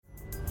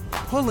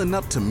Pulling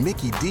up to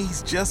Mickey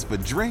D's just for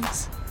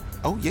drinks?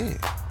 Oh yeah,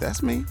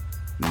 that's me.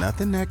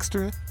 Nothing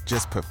extra,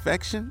 just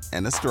perfection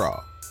and a straw.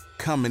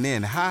 Coming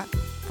in hot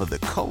for the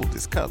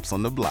coldest cups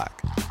on the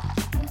block.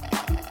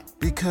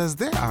 Because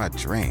there are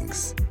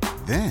drinks.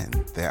 Then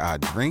there are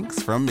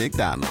drinks from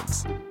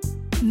McDonald's.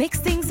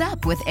 Mix things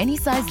up with any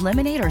size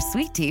lemonade or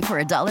sweet tea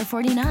for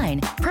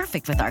 $1.49.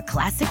 Perfect with our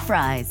classic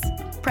fries.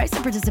 Price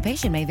and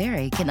participation may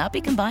vary. Cannot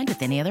be combined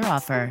with any other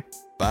offer.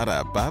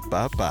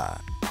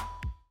 Ba-da-ba-ba-ba.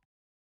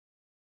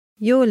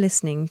 You're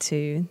listening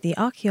to the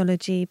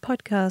Archaeology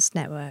Podcast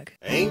Network.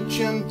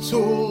 Ancient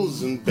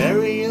tools and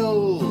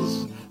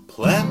burials,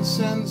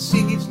 plants and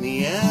seeds,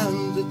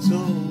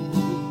 Neanderthals.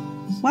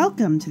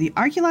 Welcome to the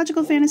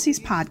Archaeological Fantasies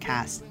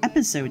Podcast,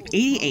 episode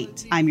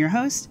 88. I'm your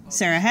host,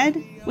 Sarah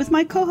Head, with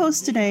my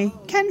co-hosts today,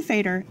 Ken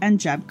Fader and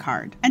Jeb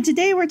Card. And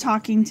today we're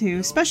talking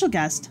to special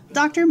guest,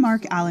 Dr.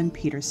 Mark Allen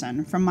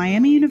Peterson from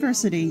Miami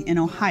University in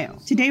Ohio.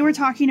 Today we're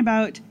talking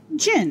about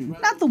gin,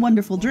 not the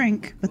wonderful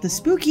drink, but the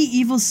spooky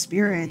evil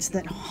spirits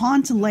that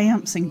haunt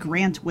lamps and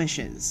grant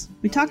wishes.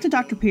 We talked to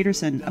Dr.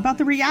 Peterson about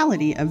the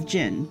reality of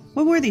jinn.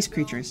 What were these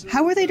creatures?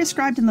 How were they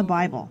described in the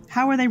Bible?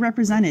 How were they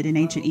represented in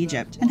ancient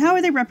Egypt? And how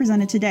are they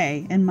represented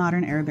today in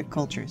modern Arabic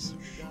cultures?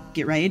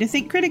 Get ready to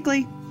think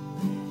critically.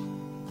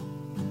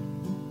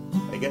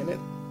 Are you getting it?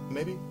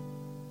 Maybe?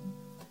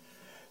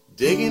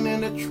 Digging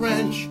in a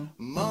trench.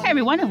 Hi,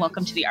 everyone, and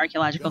welcome to the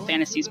Archaeological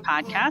Fantasies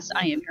Podcast.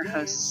 I am your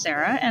host,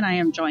 Sarah, and I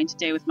am joined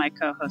today with my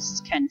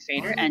co-hosts, Ken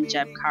Fader and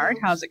Jeb Card.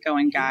 How's it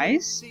going,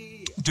 guys?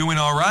 Doing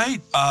all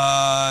right.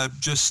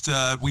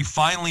 We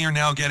finally are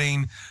now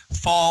getting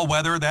fall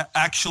weather that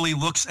actually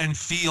looks and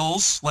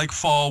feels like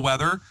fall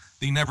weather.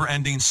 The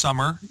never-ending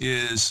summer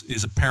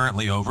is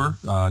apparently over,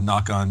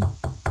 knock on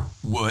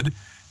wood.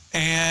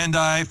 And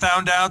I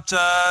found out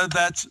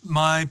that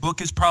my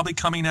book is probably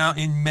coming out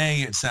in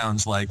May, it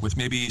sounds like, with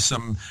maybe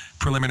some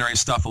preliminary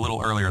stuff a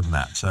little earlier than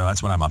that. So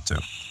that's what I'm up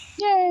to.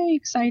 Yay,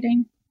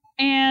 exciting.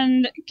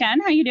 And Ken,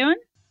 how you doing?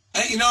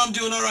 Hey, I'm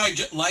doing all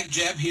right. Like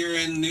Jeb here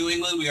in New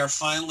England, we are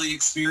finally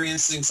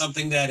experiencing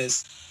something that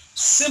is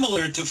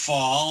similar to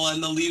fall,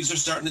 and the leaves are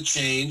starting to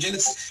change. And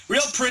it's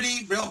real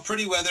pretty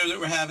weather that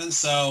we're having.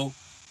 So...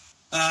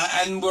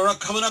 and we're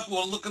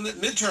looking at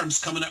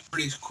midterms coming up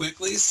pretty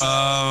quickly. So.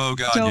 Oh,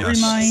 God, Don't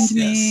remind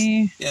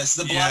me. Yes,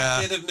 the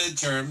black kid of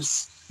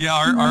midterms. Yeah,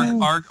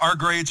 our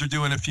grades are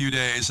due in a few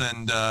days,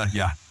 and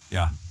yeah.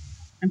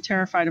 I'm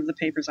terrified of the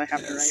papers I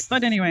have to write.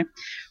 But anyway,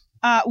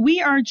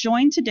 we are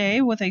joined today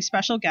with a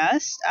special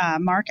guest,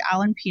 Mark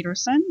Allen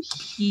Peterson.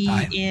 He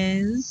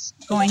is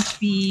going to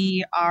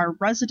be our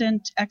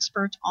resident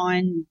expert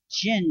on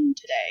gin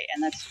today,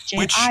 and that's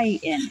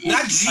J-I-N.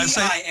 Not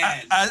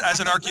G-I-N. As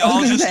an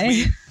archaeologist,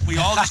 we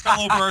all just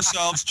fell over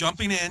ourselves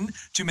jumping in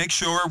to make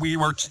sure we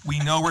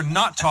know we're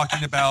not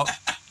talking about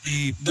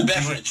the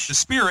beverage, the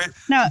spirit,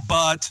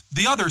 but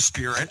the other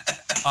spirit.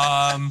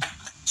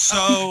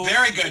 So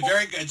very good,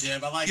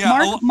 Jim. I like it.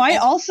 Mark might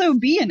also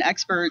be an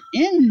expert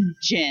in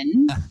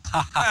gin.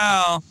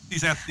 Well,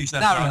 these not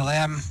really.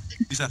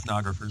 These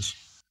ethnographers.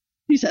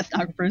 These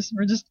ethnographers.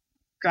 We're just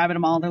grabbing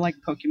them all. They're like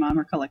Pokemon.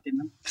 We're collecting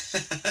them.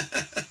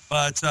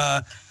 But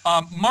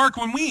Mark,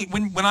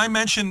 when I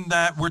mentioned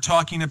that we're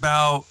talking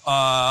about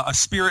a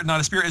spirit, not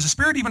a spirit, is a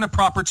spirit even a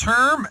proper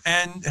term?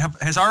 And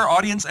has our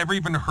audience ever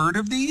even heard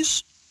of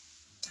these?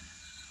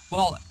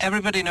 Well,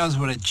 everybody knows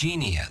what a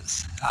genie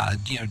is.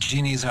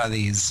 Genies are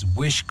these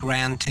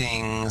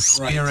wish-granting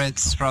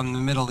spirits from the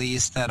Middle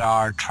East that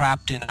are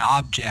trapped in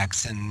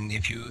objects, and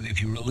if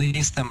you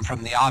release them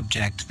from the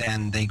object,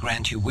 then they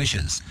grant you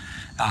wishes,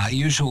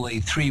 usually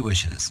 3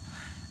 wishes.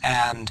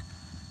 And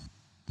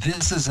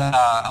this is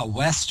a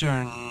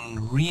Western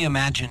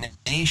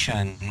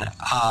reimagination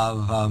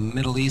of a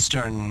Middle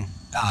Eastern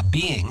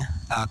being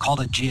called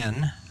a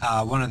jinn,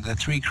 one of the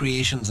 3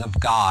 creations of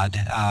God.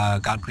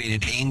 God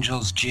created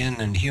angels,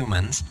 jinn, and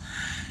humans.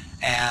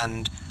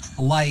 And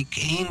like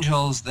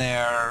angels,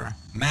 they're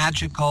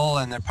magical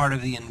and they're part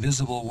of the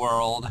invisible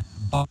world.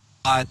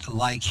 But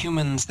like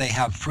humans, they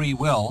have free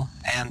will,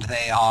 and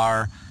they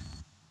are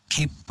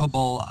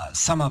capable,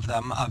 some of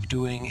them, of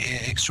doing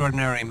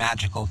extraordinary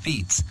magical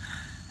feats.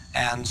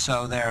 And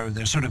so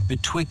they're sort of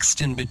betwixt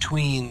and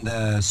between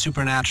the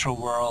supernatural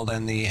world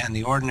and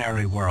the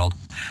ordinary world.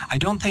 I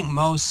don't think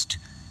most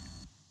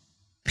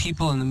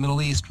people in the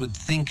Middle East would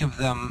think of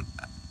them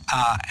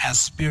as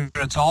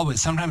spirits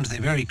always. Sometimes they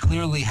very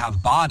clearly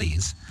have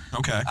bodies.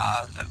 Okay.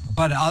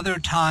 But other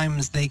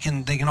times they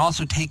can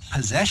also take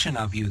possession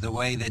of you the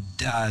way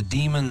that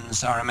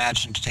demons are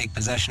imagined to take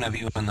possession of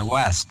you in the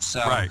West.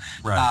 So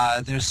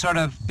right. They're sort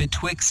of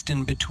betwixt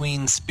and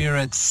between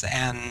spirits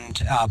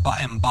and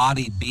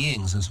embodied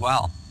beings as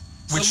well.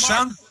 Which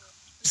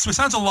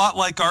sounds a lot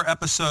like our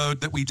episode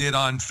that we did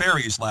on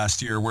fairies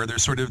last year, where they're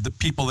sort of the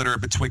people that are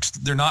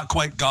betwixt. They're not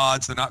quite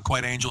gods. They're not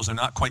quite angels. They're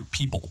not quite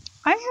people.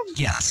 I have...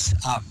 Yes.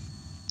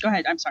 Go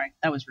ahead. I'm sorry.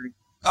 That was rude.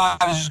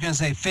 I was just going to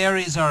say,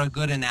 fairies are a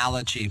good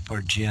analogy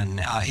for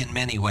jinn in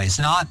many ways.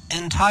 Not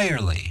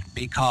entirely,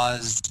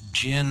 because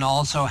jinn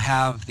also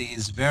have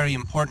these very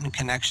important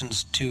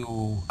connections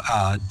to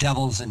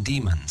devils and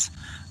demons.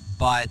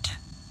 But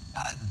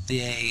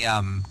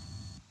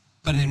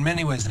but in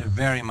many ways, they're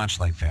very much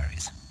like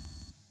fairies.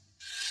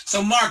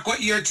 So, Mark,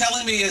 what you're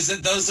telling me is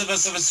that those of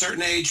us of a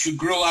certain age who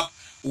grew up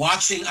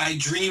watching I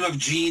Dream of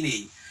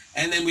Jeannie,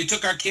 and then we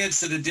took our kids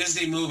to the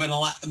Disney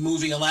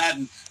movie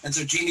Aladdin, and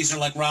so genies are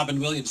like Robin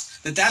Williams,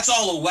 that's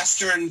all a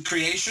Western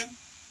creation?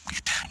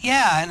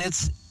 Yeah, and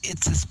it's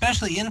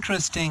especially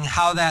interesting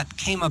how that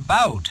came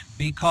about,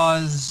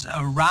 because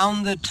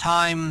around the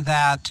time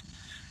that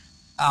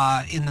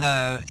in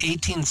the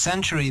 18th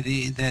century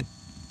that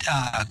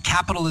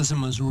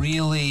capitalism was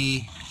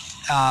really,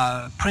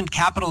 print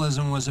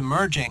capitalism was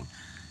emerging,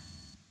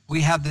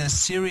 we had this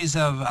series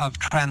of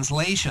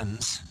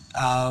translations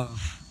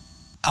of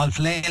Alf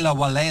Layla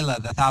wa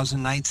Layla, The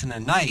Thousand Nights and a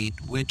Night,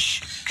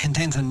 which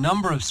contains a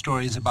number of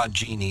stories about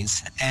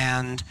genies.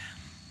 And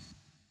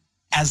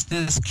as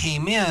this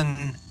came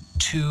in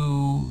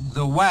to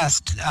the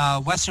West,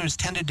 Westerners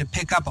tended to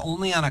pick up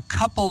only on a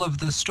couple of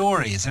the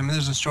stories. I mean,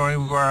 there's a story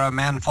where a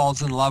man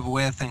falls in love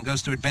with and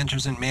goes through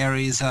adventures and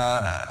marries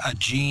a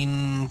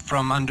jinn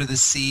from under the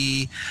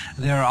sea.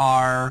 There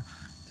are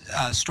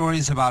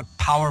stories about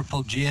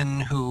powerful jinn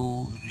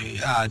who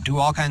do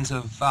all kinds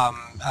of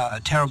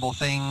terrible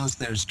things.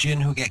 There's jinn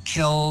who get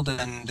killed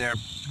and their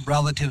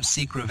relatives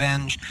seek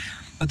revenge.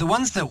 But the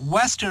ones that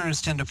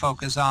Westerners tend to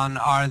focus on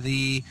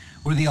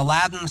were the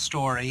Aladdin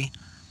story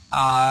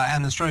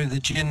and the story of the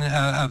jinn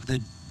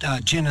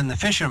jinn and the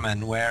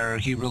fisherman, where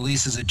he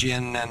releases a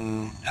jinn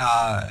and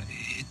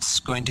it's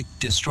going to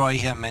destroy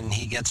him, and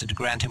he gets it to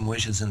grant him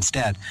wishes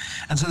instead.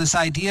 And so this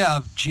idea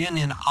of jinn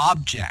in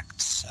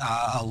objects,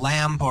 a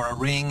lamp or a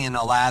ring in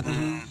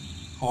Aladdin,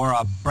 or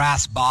a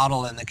brass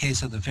bottle in the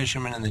case of the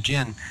fisherman and the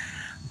jinn,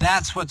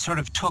 that's what sort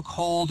of took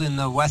hold in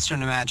the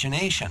Western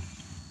imagination.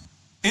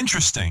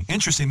 Interesting.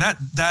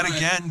 That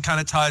again kind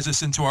of ties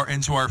us into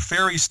our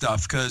fairy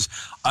stuff, because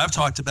I've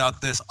talked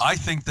about this. I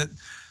think that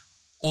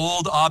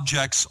old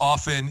objects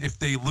often, if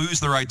they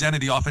lose their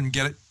identity, often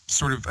get it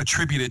sort of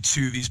attributed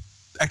to these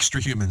extra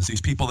humans,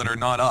 these people that are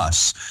not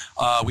us.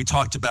 We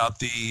talked about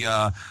the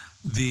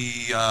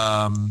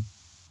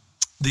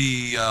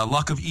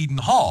Luck of Eden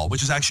Hall,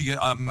 which is actually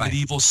a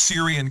medieval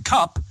Syrian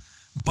cup,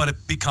 but it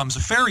becomes a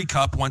fairy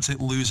cup once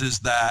it loses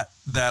that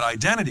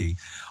identity.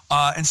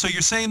 And so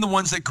you're saying the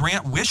ones that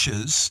grant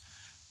wishes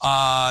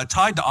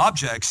tied to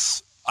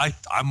objects.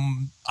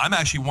 I'm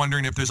actually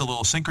wondering if there's a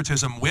little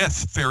syncretism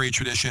with fairy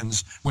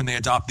traditions when they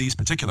adopt these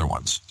particular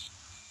ones.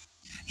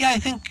 Yeah, I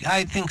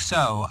think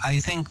so. I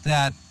think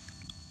that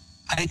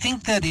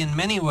in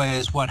many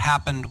ways what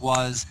happened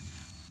was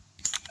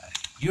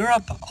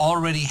Europe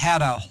already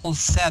had a whole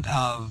set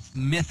of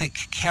mythic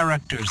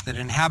characters that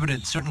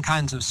inhabited certain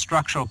kinds of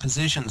structural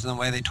positions in the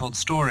way they told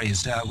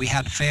stories. We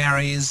had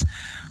fairies,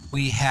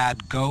 we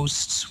had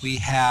ghosts, we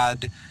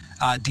had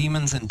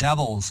demons and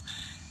devils.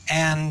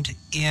 And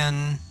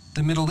in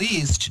the Middle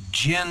East,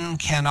 jinn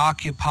can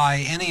occupy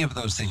any of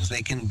those things.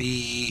 They can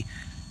be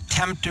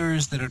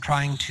tempters that are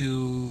trying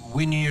to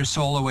win your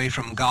soul away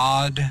from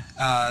God.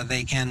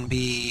 They can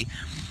be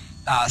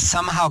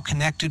somehow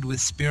connected with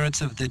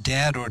spirits of the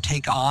dead, or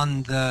take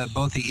on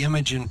both the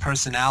image and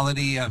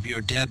personality of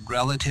your dead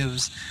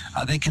relatives.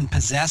 They can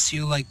possess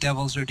you like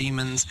devils or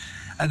demons.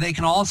 They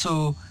can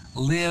also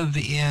live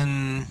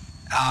in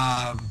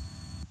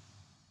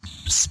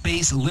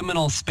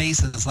liminal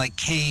spaces like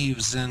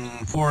caves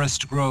and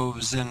forest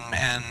groves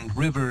and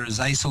rivers,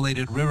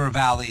 isolated river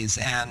valleys,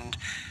 and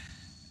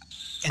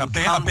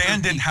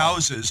abandoned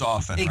houses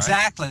often.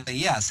 Exactly, right?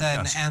 Yes.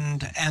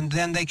 And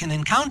then they can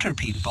encounter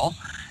people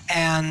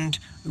and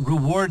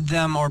reward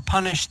them or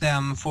punish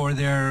them for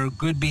their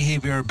good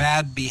behavior or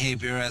bad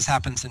behavior, as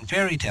happens in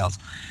fairy tales.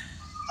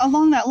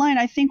 Along that line,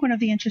 I think one of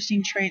the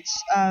interesting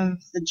traits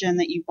of the jinn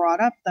that you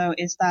brought up, though,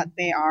 is that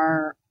they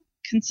are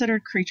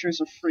considered creatures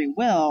of free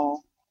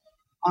will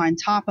on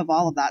top of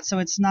all of that. So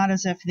it's not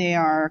as if they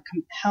are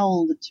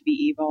compelled to be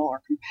evil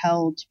or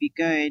compelled to be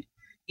good,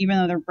 even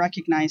though they're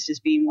recognized as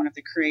being one of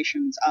the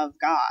creations of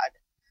God.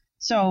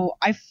 So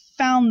I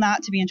found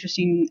that to be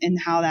interesting in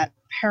how that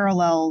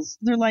parallels.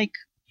 They're like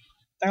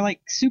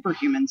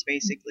superhumans,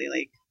 basically.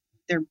 Like,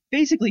 they're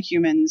basically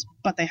humans,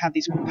 but they have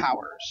these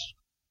powers.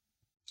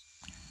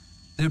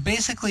 They're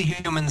basically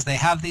humans. They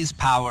have these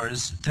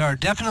powers. There are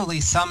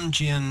definitely some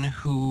jinn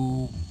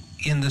who,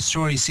 in the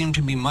story, seem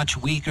to be much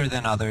weaker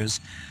than others.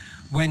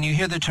 When you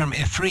hear the term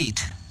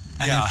Ifrit,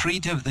 an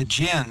Ifrit of the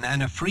jinn,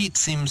 an Ifrit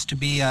seems to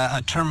be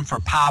a term for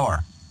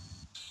power.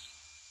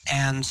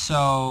 And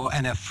so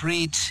an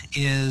Ifrit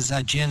is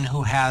a jinn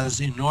who has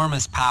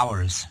enormous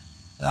powers.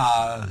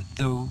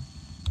 The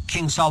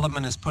King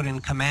Solomon is put in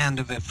command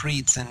of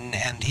Ifrits,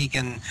 and he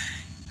can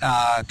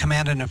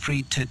command an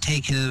Ifrit to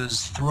take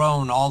his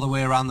throne all the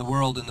way around the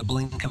world in the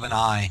blink of an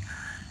eye,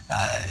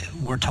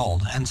 we're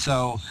told. And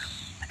so,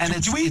 and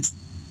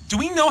Do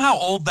we know how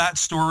old that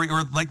story,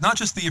 or like not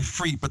just the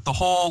Ifrit, but the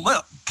whole,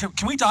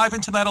 can we dive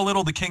into that a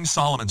little, the King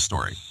Solomon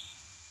story?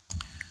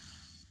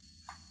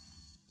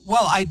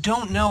 Well, I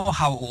don't know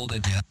how old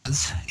it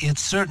is.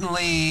 It's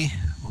certainly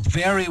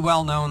very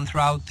well known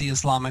throughout the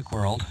Islamic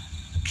world.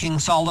 King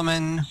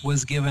Solomon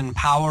was given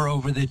power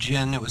over the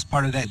jinn. It was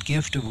part of that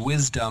gift of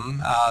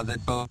wisdom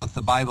that both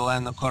the Bible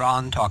and the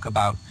Quran talk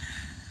about.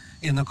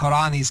 In the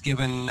Quran, he's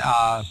given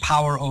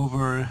power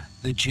over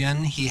the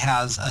jinn. He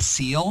has a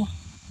seal,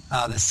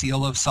 the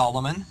seal of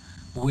Solomon,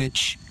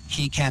 which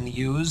he can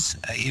use.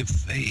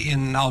 If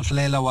in Alf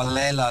Layla wa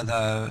Layla,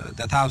 the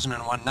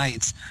 1001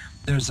 Nights,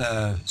 there's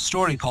a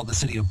story called the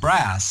City of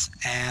Brass,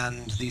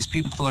 and these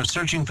people are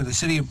searching for the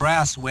City of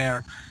Brass,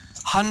 where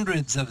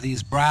hundreds of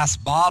these brass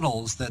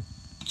bottles that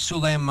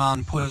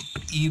Suleiman put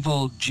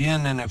evil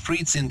jinn and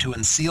Ifrits into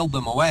and sealed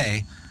them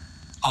away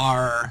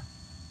are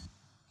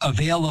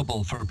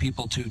available for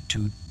people to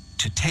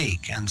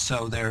take. And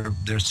so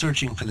they're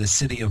searching for the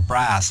City of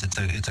Brass.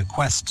 It's a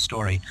quest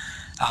story,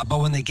 but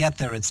when they get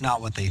there, it's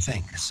not what they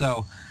think.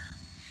 So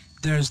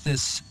there's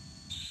this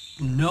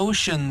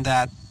notion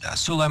that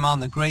Suleiman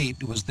the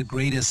Great was the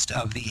greatest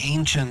of the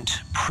ancient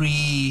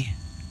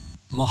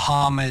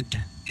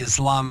pre-Muhammad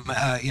Islam,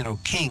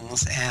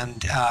 kings,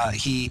 and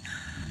he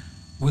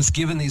was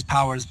given these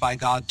powers by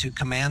God to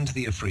command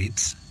the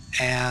Ifrits.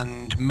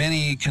 And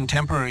many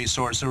contemporary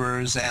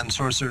sorcerers and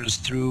sorcerers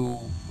through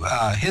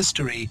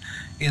history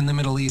in the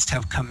Middle East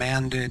have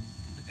commanded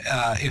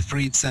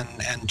Ifrits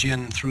and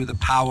jinn through the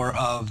power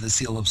of the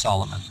Seal of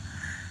Solomon.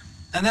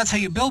 And that's how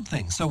you build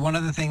things. So one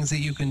of the things that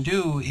you can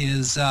do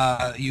is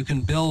you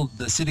can build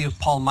the city of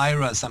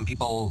Palmyra. Some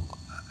people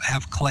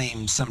have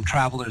claimed, some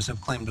travelers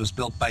have claimed, was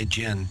built by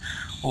jinn,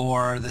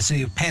 or the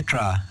city of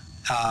Petra,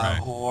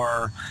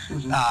 or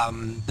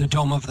the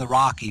Dome of the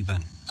Rock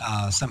even.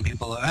 Some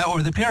people,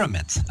 or the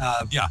pyramids.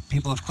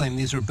 People have claimed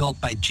these were built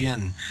by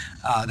jinn.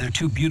 They're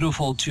too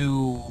beautiful,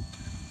 too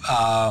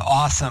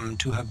awesome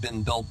to have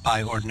been built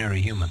by ordinary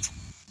humans.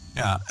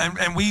 Yeah,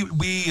 and we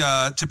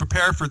to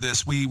prepare for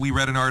this, we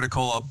read an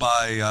article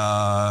by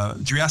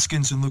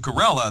Drieskins and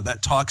Lucarella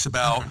that talks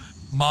about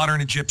modern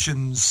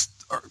Egyptians,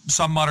 or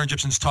some modern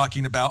Egyptians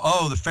talking about,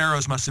 the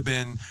pharaohs must have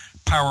been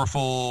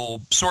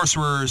powerful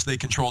sorcerers. They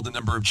controlled a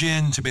number of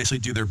jinn to basically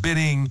do their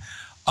bidding,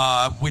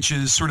 which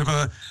is sort of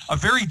a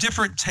very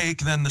different take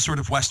than the sort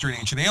of Western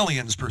ancient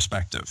aliens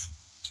perspective.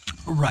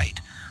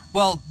 Right.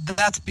 Well,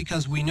 that's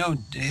because we know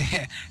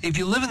if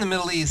you live in the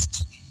Middle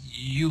East,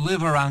 you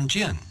live around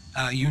jinn.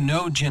 You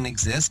know jinn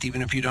exist,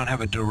 even if you don't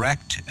have a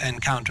direct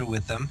encounter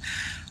with them.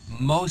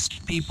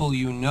 Most people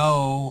you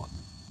know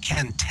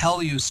can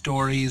tell you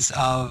stories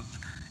of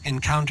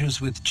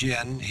encounters with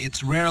jinn.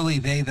 It's rarely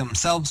they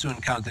themselves who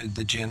encountered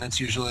the jinn. It's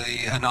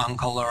usually an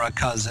uncle or a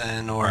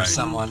cousin or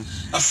someone.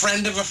 A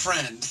friend of a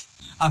friend.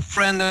 A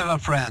friend of a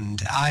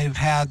friend. I've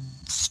had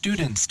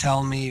students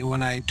tell me,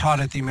 when I taught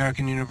at the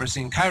American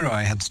University in Cairo,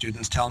 I had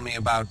students tell me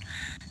about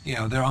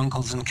their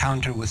uncle's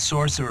encounter with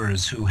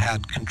sorcerers who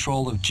had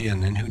control of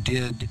jinn and who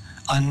did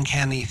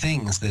uncanny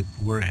things that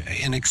were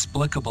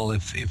inexplicable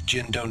if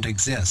jinn don't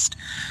exist.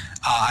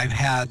 I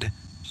had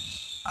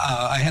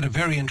a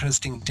very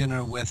interesting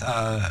dinner with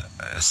a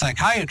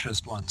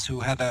psychiatrist once who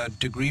had a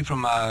degree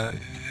from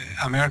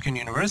American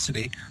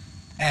University,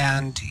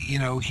 and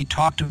he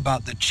talked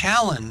about the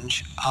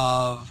challenge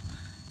of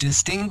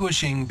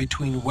distinguishing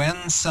between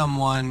when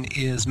someone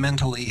is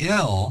mentally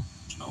ill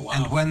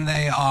and when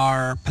they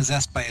are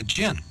possessed by a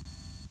jinn.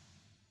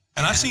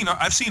 And I've seen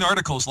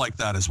articles like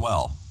that as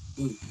well.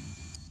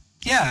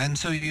 Yeah, and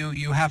so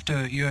you have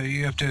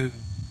to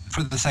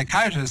for the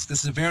psychiatrist,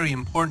 this is a very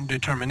important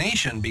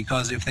determination,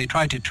 because if they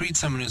try to treat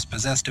someone who's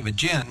possessed of a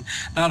jinn,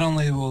 not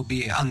only will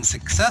be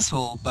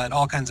unsuccessful, but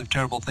all kinds of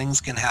terrible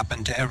things can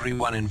happen to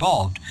everyone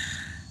involved.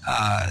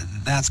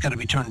 That's got to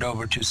be turned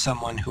over to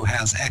someone who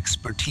has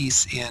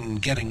expertise in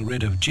getting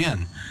rid of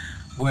jinn.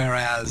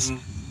 Whereas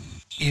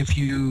if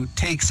you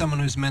take someone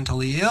who's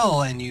mentally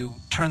ill and you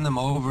turn them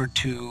over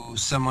to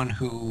someone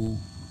who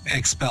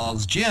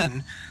expels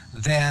jinn,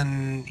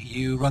 then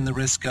you run the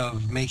risk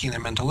of making their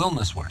mental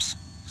illness worse.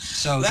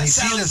 So they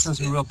see this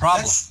as a real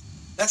problem.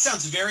 That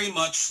sounds very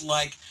much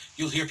like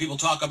you'll hear people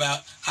talk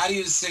about how do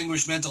you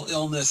distinguish mental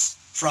illness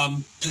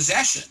from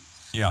possession?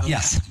 Yeah.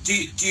 Yes. Do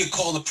you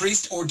call a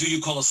priest or do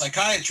you call a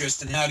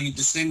psychiatrist, and how do you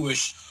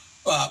distinguish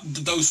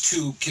those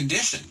two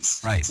conditions?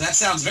 Right. So that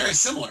sounds very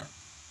similar.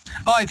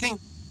 Oh, I think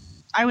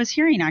I was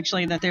hearing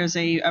actually that there's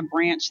a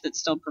branch that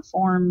still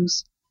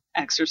performs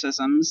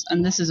exorcisms,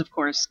 and this is of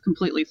course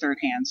completely third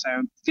hand,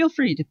 so feel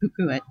free to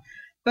poo-poo it.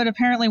 But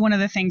apparently one of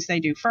the things they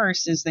do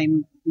first is they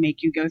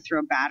make you go through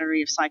a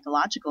battery of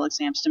psychological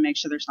exams to make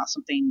sure there's not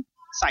something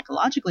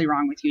psychologically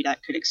wrong with you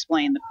that could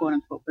explain the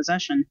quote-unquote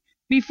possession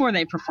before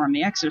they perform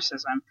the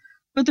exorcism.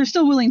 But they're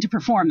still willing to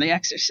perform the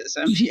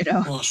exorcism,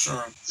 Well,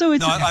 sure. So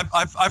it's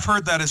I've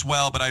heard that as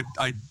well, but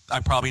I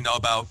probably know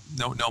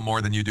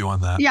more than you do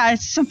on that. Yeah,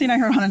 it's something I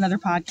heard on another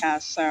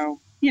podcast.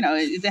 So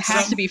it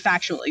has to be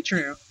factually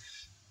true.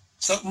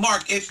 So,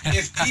 Mark,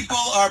 if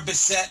people are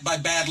beset by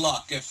bad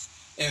luck, if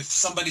if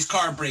somebody's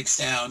car breaks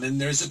down and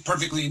there's a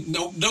perfectly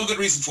no good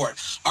reason for it.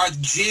 Are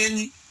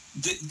jinn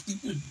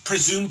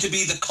presumed to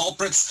be the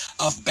culprits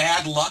of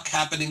bad luck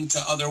happening to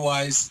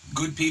otherwise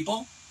good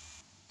people?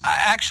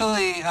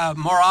 Actually,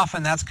 more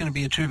often that's going to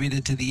be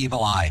attributed to the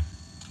evil eye.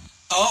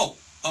 Oh,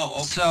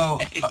 okay. So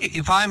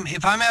if I'm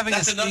having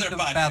that's a streak another of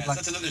podcast. bad luck,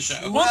 That's another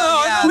show.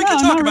 Well, yeah, we can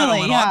no, talk not about it a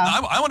really, little.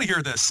 yeah. I want to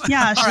hear this.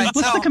 Yeah, All right,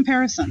 what's so- the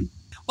comparison?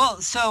 well,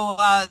 so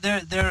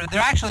they're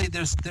actually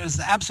there's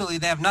absolutely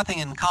they have nothing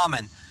in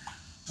common.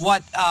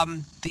 What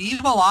the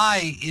evil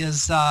eye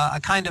is a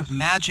kind of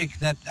magic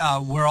that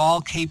we're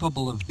all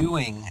capable of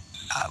doing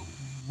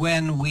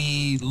when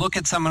we look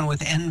at someone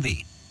with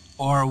envy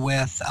or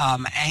with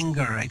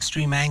anger,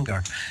 extreme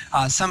anger.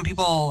 Some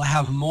people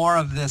have more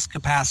of this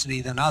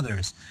capacity than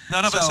others.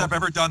 None of us So- have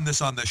ever done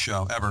this on this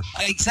show, ever.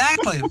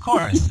 Exactly, of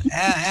course.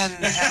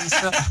 and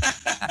so,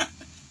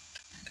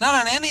 not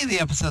on any of the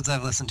episodes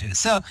I've listened to.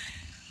 So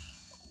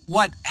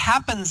what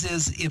happens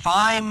is if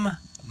I'm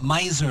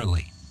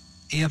miserly,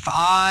 if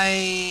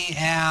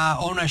I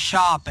own a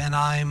shop and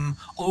I'm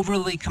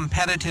overly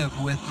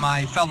competitive with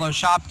my fellow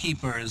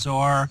shopkeepers,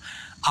 or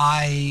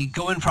I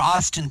go in for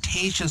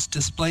ostentatious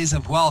displays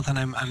of wealth and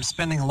I'm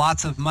spending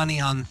lots of money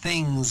on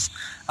things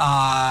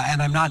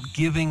and I'm not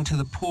giving to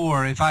the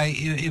poor, if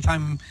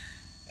I'm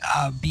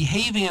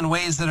behaving in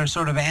ways that are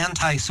sort of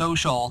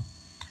antisocial,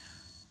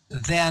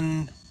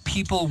 then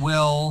people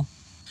will,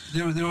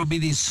 there will be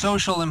these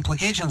social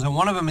implications, and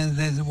one of them is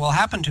that will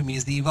happen to me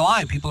is the evil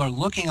eye. People are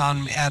looking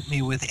at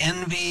me with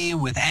envy,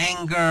 with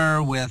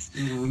anger, with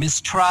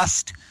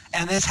mistrust,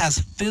 and this has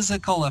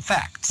physical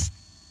effects.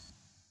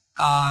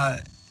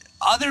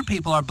 Other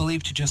people are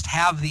believed to just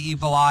have the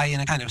evil eye in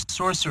a kind of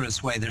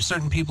sorcerous way. There's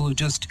certain people who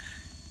just,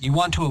 you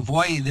want to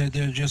avoid,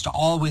 they're just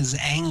always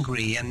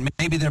angry, and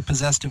maybe they're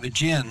possessed of a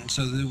jinn,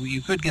 so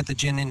you could get the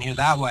jinn in here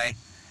that way.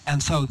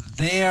 And so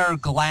their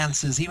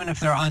glances, even if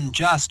they're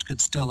unjust,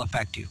 could still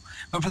affect you.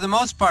 But for the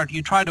most part,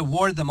 you try to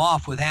ward them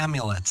off with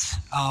amulets.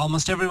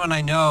 Almost everyone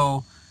I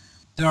know,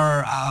 there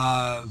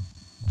are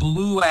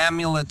blue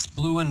amulets,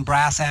 blue and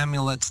brass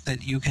amulets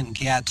that you can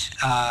get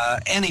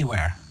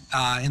anywhere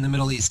in the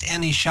Middle East.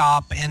 Any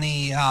shop,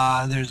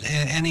 there's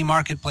any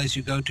marketplace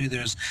you go to,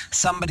 there's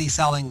somebody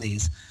selling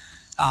these.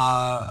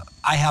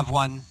 I have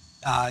one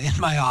in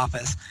my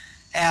office.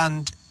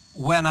 And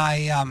when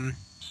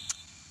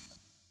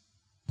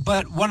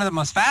but one of the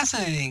most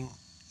fascinating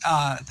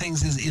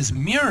things is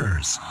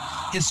mirrors,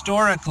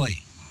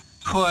 historically,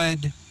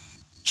 could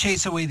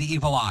chase away the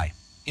evil eye.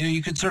 You know,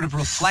 you could sort of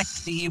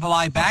reflect the evil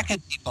eye back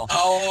at people.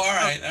 Oh, all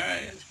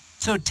right.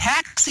 So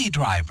taxi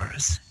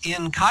drivers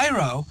in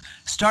Cairo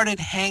started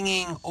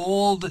hanging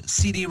old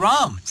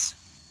CD-ROMs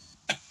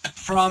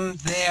from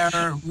their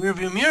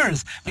rearview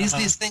mirrors because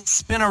these things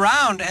spin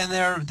around and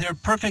they're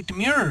perfect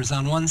mirrors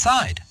on one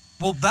side.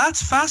 Well,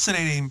 that's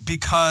fascinating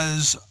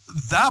because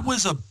that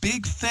was a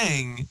big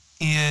thing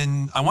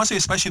in, I want to say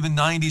especially the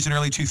 90s and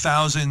early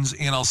 2000s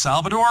in El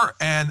Salvador,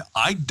 and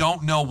I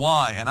don't know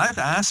why. And I've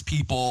asked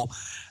people,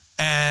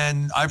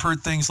 and I've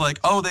heard things like,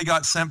 oh, they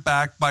got sent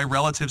back by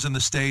relatives in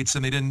the States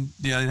and they didn't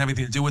have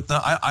anything to do with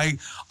them. I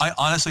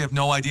honestly have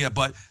no idea,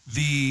 but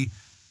the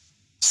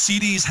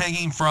CDs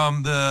hanging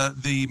from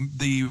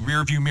the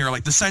rear view mirror,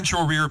 like the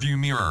central rear view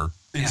mirror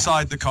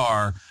inside the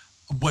car,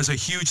 was a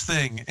huge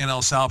thing in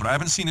El Salvador. I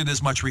haven't seen it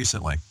as much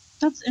recently.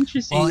 That's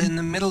interesting. Well, in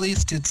the Middle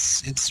East,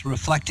 it's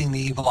reflecting the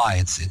evil eye.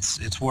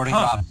 It's warding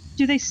off.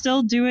 Do they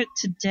still do it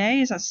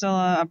today? Is that still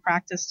a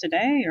practice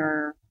today?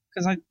 Or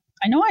because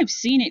I know I've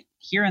seen it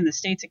here in the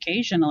States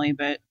occasionally,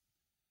 but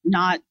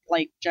not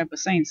like Jeb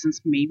was saying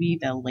since maybe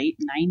the late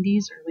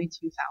 90s, early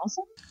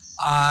 2000s.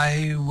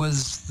 I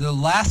was the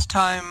last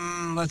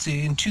time. Let's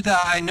see, in 2000.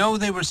 I know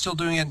they were still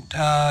doing it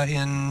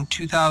in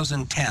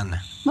 2010.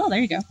 Well, there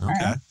you go.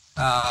 Okay.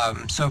 All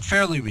right. So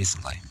fairly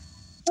recently.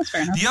 That's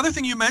fair enough. The other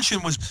thing you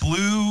mentioned was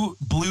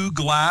blue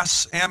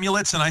glass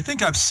amulets, and I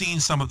think I've seen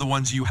some of the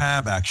ones you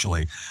have,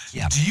 actually.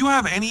 Yeah. Do you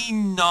have any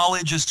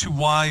knowledge as to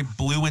why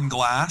blue and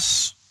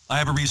glass? I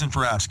have a reason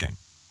for asking.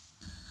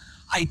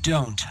 I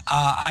don't.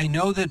 I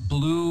know that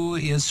blue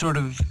is sort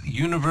of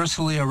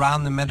universally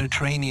around the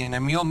Mediterranean. I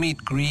mean, you'll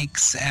meet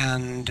Greeks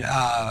and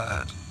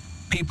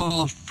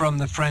people from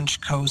the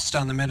French coast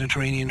on the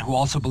Mediterranean who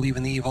also believe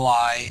in the evil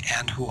eye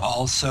and who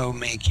also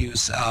make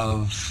use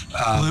of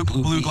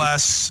blue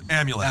glass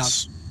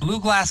amulets. Blue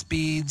glass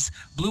beads.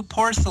 Blue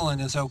porcelain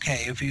is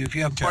okay. If you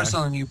have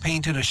porcelain, you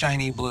paint it a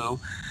shiny blue.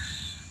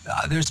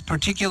 There's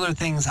particular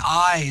things.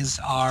 Eyes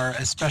are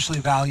especially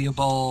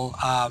valuable.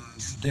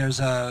 There's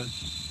a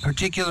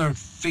particular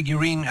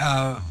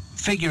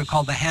figure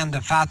called the Hand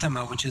of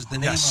Fatima, which is the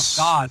name of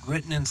God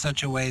written in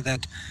such a way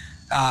that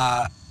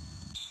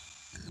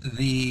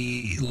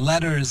the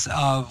letters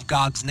of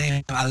God's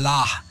name,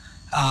 Allah,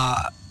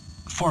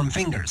 form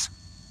fingers.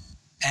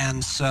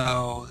 And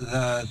so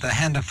the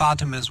Hand of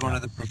Fatima is one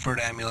of the preferred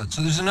amulets.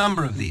 So there's a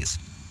number of these.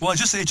 Well,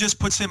 it just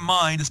puts in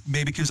mind,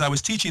 maybe because I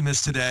was teaching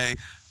this today,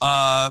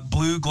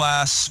 blue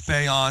glass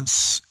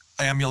faience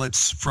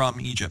amulets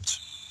from Egypt.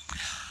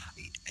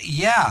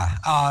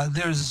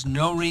 There's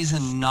no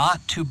reason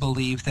not to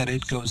believe that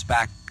it goes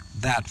back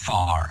that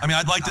far. I mean,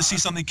 I'd like to see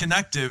something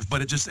connective,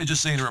 but it just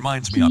saying it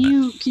reminds me of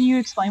it. Can you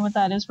explain what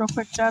that is real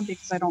quick, Jeb?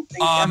 Because I don't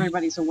think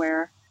everybody's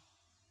aware.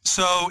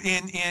 So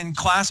in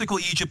classical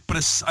Egypt, but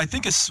I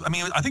think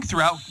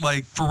throughout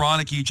like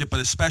Pharaonic Egypt, but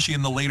especially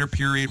in the later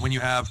period when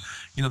you have,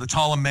 the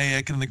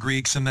Ptolemaic and the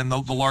Greeks, and then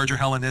the larger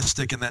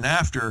Hellenistic, and then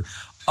after,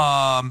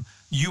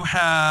 you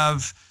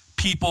have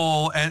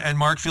people, and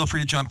Mark, feel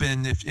free to jump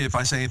in if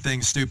I say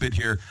anything stupid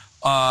here.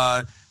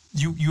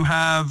 You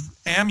have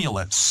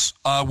amulets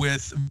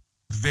with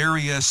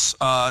various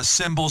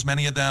symbols,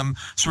 many of them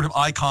sort of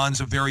icons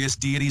of various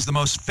deities. The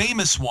most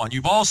famous one,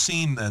 you've all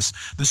seen this,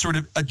 the sort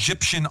of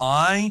Egyptian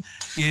eye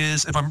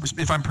is,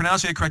 if I'm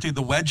pronouncing it correctly,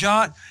 the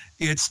Wedjat.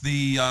 It's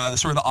the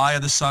sort of the eye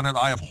of the sun and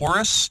eye of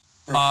Horus,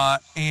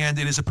 and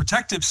it is a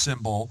protective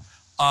symbol.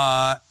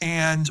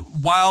 And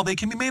while they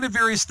can be made of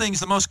various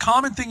things, the most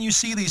common thing you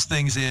see these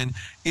things in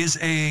is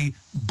a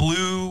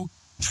blue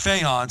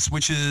faience,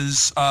 which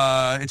is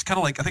it's kind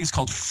of like, I think it's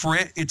called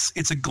frit.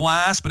 It's a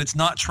glass, but it's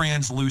not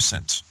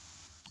translucent.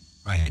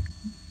 Right.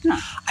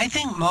 I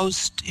think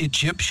most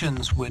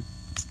Egyptians would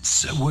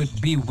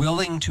be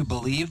willing to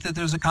believe that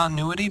there's a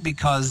continuity,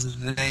 because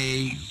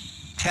they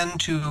tend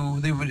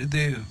to,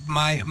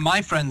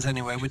 my friends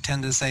anyway would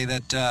tend to say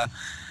that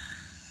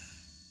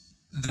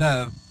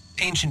the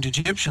ancient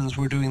Egyptians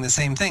were doing the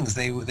same things.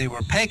 They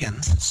were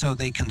pagans, so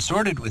they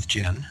consorted with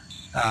jinn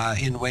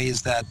in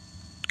ways that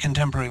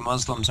contemporary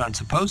Muslims aren't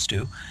supposed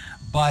to,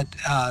 but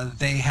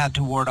they had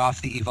to ward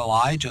off the evil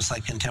eye, just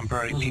like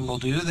contemporary people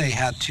do. They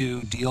had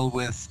to deal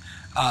with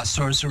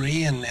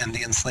sorcery and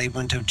the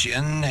enslavement of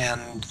jinn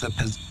and the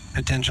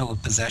potential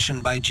of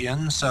possession by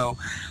jinn. So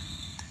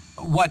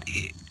where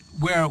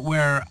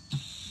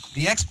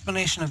the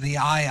explanation of the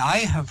eye I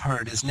have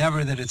heard is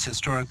never that it's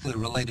historically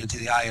related to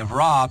the eye of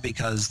Ra,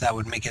 because that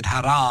would make it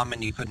haram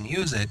and you couldn't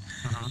use it.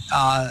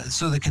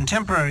 So the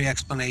contemporary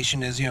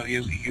explanation is,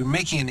 you're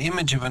making an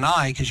image of an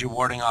eye because you're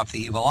warding off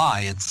the evil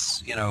eye.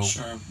 It's,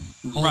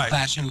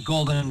 old-fashioned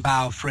Golden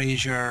Bough,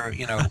 Fraser,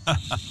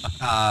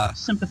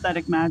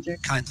 sympathetic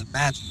magic. Kinds of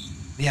magic.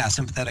 Yeah,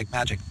 sympathetic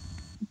magic.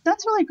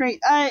 That's really great.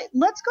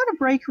 Let's go to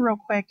break real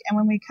quick, and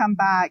when we come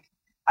back,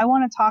 I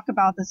want to talk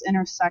about this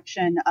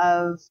intersection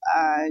of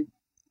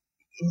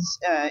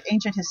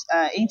ancient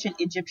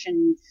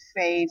Egyptian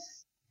faith,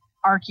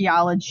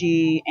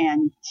 archaeology,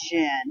 and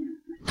jinn.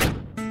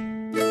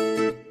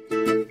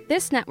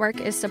 This network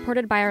is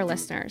supported by our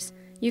listeners.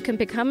 You can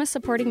become a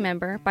supporting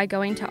member by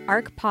going to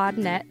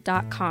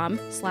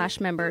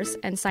arcpodnet.com/members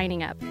and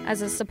signing up.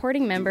 As a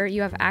supporting member,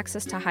 you have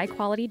access to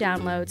high-quality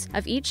downloads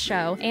of each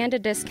show and a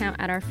discount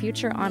at our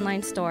future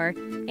online store,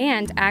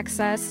 and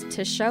access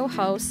to show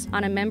hosts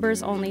on a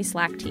members-only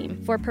Slack team.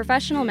 For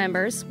professional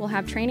members, we'll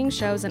have training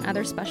shows and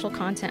other special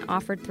content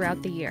offered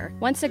throughout the year.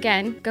 Once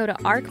again, go to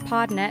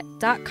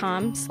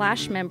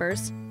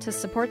arcpodnet.com/members to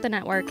support the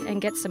network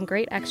and get some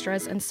great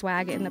extras and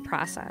swag in the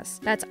process.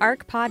 That's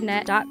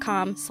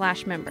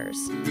arcpodnet.com/members.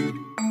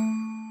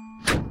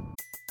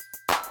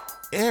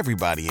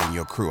 Everybody in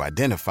your crew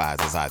identifies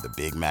as either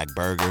Big Mac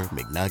Burger,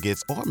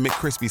 McNuggets, or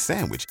McCrispy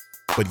Sandwich.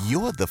 But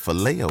you're the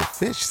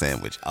Filet-O-Fish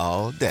Sandwich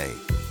all day.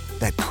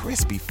 That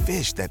crispy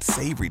fish, that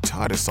savory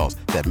tartar sauce,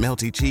 that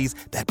melty cheese,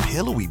 that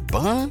pillowy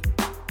bun.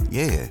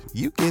 Yeah,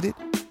 you get it.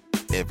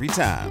 Every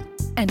time.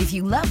 And if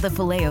you love the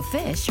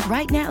Filet-O-Fish,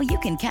 right now you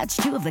can catch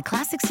two of the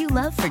classics you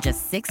love for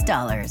just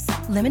 $6.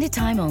 Limited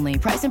time only.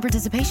 Price and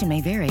participation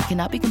may vary.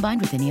 Cannot be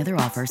combined with any other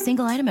offer.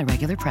 Single item at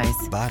regular price.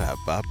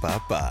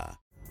 Ba-da-ba-ba-ba.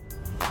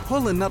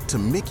 Pulling up to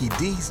Mickey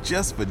D's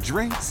just for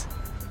drinks?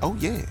 Oh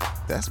yeah,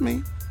 that's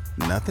me.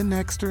 Nothing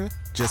extra,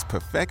 just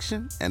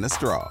perfection and a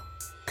straw.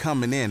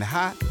 Coming in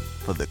hot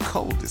for the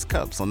coldest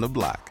cups on the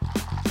block.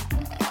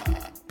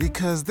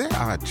 Because there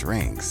are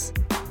drinks.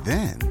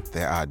 Then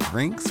there are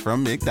drinks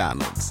from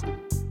McDonald's.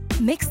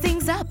 Mix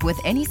things up with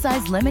any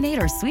size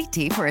lemonade or sweet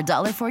tea for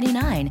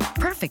 $1.49.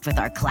 Perfect with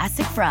our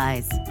classic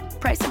fries.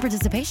 Price and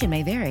participation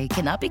may vary.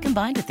 Cannot be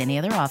combined with any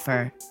other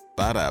offer.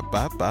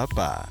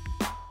 Ba-da-ba-ba-ba.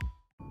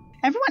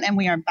 Everyone, and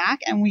we are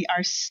back, and we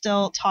are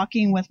still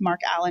talking with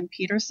Mark Allen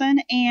Peterson.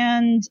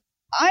 And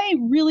I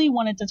really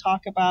wanted to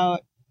talk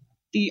about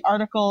the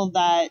article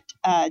that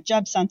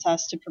Jeb sent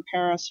us to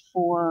prepare us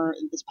for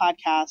this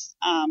podcast.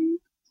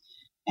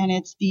 And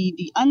it's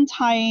the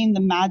Untying the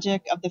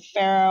Magic of the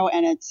Pharaoh,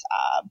 and it's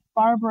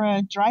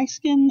Barbara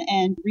Dreiskin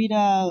and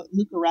Rita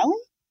Lucarelli.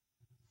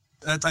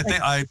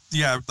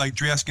 Like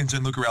Dreiskin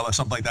and Lucarelli,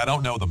 something like that. I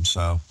don't know them,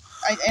 so.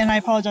 I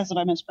apologize if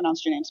I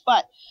mispronounced your names,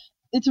 but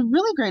it's a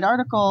really great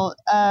article,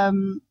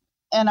 and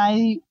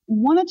I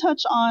want to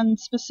touch on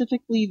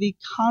specifically the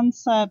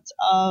concept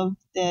of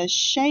the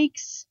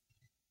sheikhs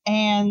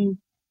and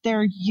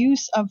their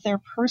use of their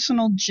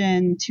personal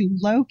jinn to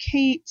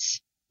locate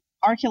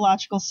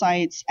archaeological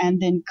sites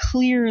and then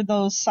clear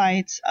those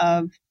sites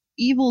of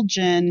evil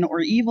jinn or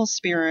evil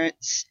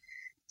spirits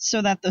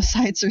so that those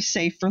sites are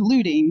safe for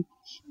looting.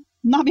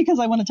 Not because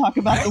I want to talk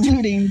about the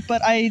looting,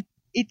 but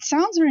it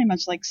sounds very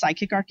much like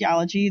psychic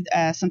archaeology,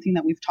 something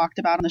that we've talked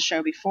about on the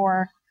show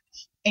before.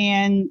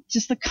 And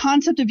just the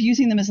concept of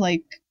using them as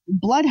like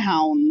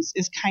bloodhounds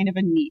is kind of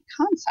a neat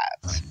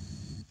concept.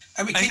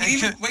 I mean,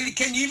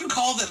 can you even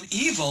call them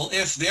evil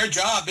if their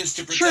job is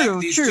to protect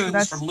these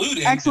tombs from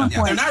looting? Excellent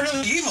point. They're not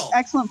really evil.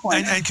 Excellent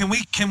point. And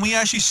can we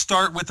actually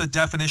start with a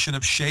definition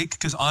of sheikh?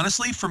 Because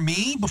honestly, for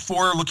me,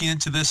 before looking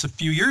into this a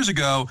few years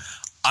ago,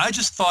 I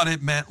just thought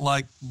it meant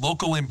like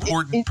local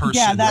important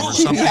person or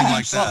something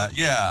like that.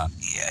 Yeah.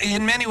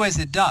 In many ways,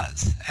 it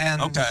does.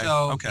 And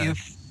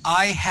if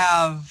I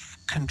have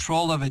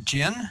control of a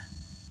jinn,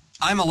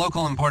 I'm a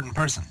local important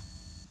person.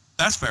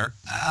 That's fair.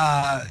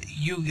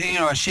 You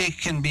know, a sheikh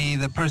can be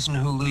the person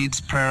who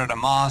leads prayer at a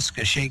mosque.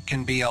 A sheikh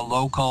can be a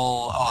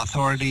local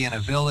authority in a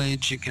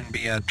village. It can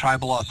be a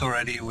tribal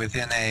authority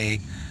within a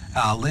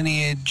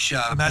lineage.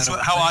 And that's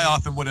how I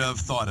often would have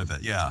thought of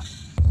it. Yeah.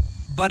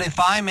 But if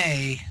I'm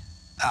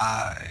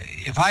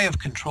if I have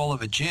control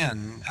of a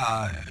jinn,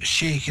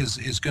 sheikh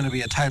is going to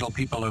be a title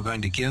people are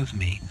going to give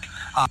me.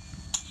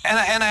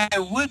 And I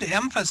would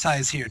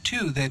emphasize here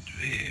too that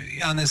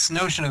on this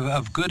notion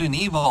of good and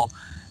evil.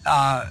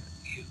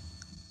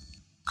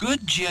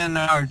 Good jinn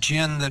are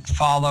jinn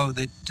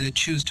that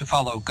choose to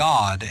follow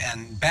God,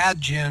 and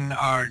bad jinn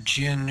are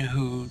jinn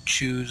who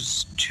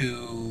choose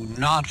to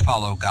not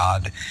follow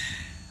God.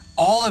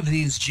 All of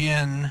these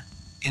jinn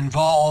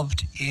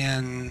involved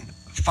in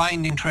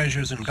finding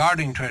treasures and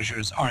guarding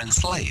treasures are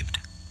enslaved.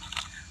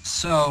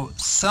 So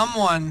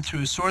someone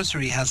through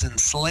sorcery has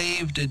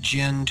enslaved a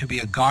jinn to be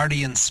a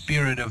guardian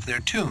spirit of their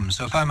tomb.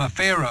 So if I'm a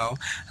pharaoh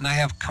and I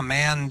have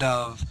command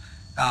of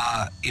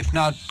if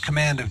not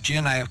command of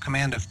jinn, I have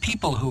command of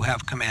people who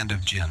have command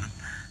of jinn,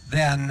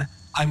 then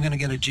I'm going to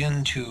get a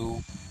jinn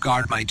to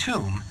guard my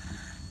tomb.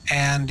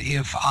 And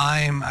if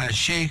I'm a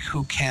sheikh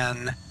who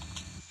can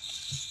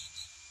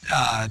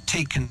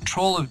take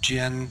control of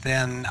jinn,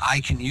 then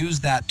I can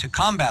use that to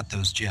combat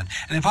those jinn.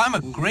 And if I'm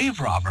a grave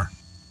robber,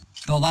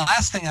 the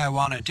last thing I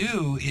want to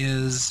do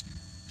is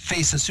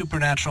face a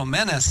supernatural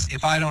menace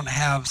if I don't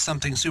have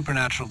something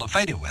supernatural to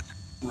fight it with.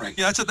 Right.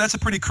 Yeah, that's a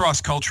pretty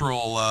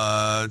cross-cultural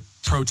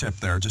pro tip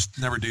there. Just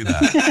never do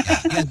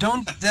that. Yeah,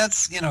 don't.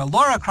 That's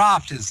Laura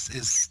Croft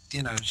is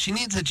she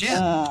needs a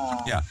gin.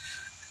 Yeah.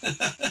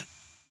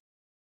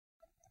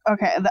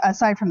 Okay.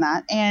 Aside from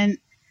that, and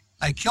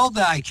I killed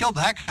that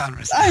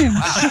conversation. You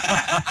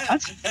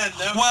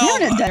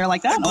haven't done it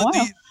like that in a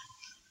while.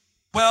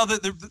 Well,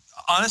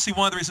 honestly,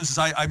 one of the reasons is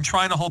I'm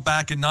trying to hold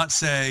back and not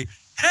say,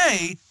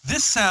 "Hey,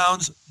 this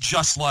sounds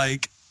just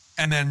like."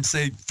 And then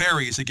say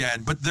fairies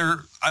again, but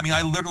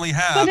I literally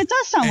have. But it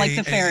does sound like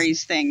the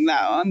fairies thing, though.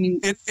 I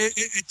mean, it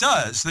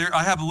does.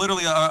 I have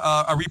literally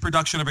a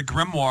reproduction of a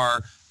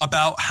grimoire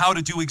about how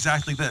to do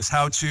exactly this,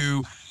 how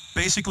to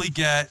basically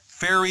get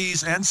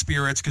fairies and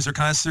spirits, because they're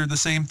considered the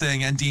same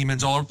thing, and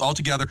demons all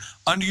together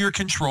under your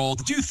control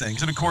to do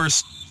things. And of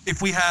course,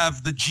 if we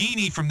have the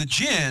genie from the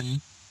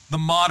Jinn, the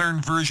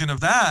modern version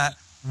of that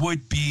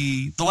would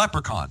be the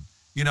leprechaun.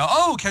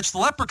 Catch the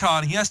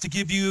leprechaun. He has to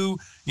give you,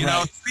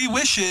 3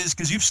 wishes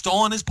because you've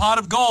stolen his pot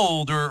of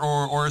gold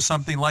or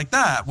something like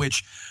that,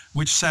 which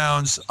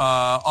sounds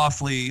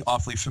awfully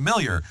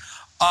familiar.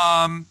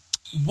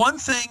 One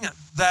thing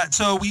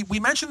so we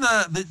mentioned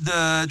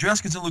the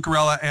Jurassicans and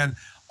Lucarella, and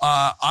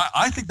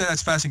I think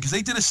that's fascinating because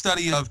they did a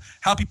study of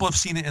how people have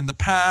seen it in the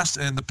past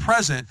and the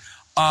present.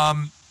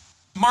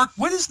 Mark,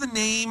 what is the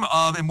name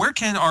of, and where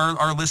can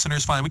our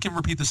listeners find? We can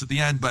repeat this at the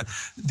end, but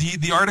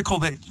the article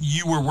that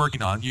you were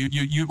working on,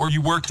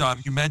 you worked on,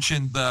 you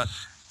mentioned the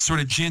sort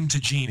of Jinn to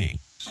Genie.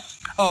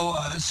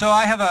 So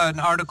I have an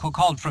article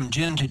called From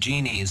Jinn to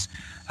Genies.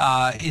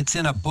 It's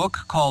in a book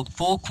called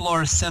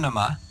Folklore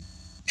Cinema,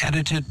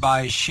 edited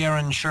by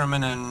Sharon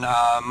Sherman and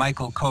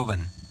Michael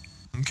Coven.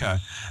 Okay.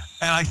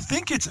 And I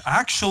think it's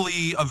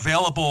actually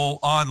available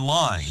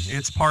online.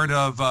 It's part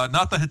of,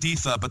 not the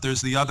Haditha, but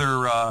there's the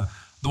other...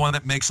 the one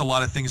that makes a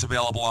lot of things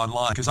available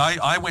online. Because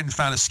I went and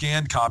found a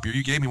scanned copy, or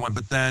you gave me one,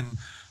 but then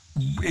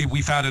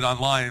we found it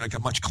online, like a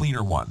much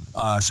cleaner one.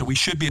 So we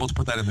should be able to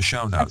put that in the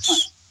show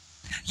notes.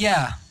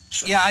 Yeah.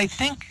 I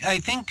think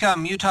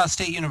Utah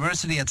State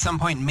University at some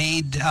point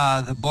made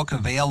the book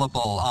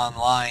available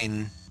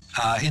online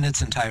in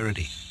its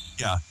entirety.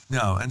 Yeah,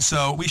 no. And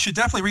so we should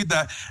definitely read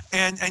that.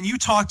 And you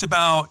talked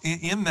about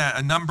in that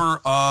a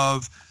number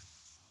of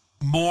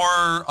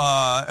more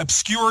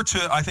obscure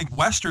to, I think,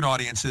 Western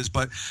audiences,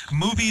 but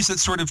movies that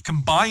sort of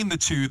combine the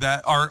two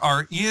that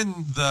are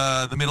in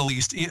the Middle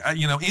East, in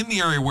the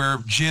area where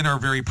jinn are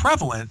very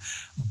prevalent,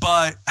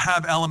 but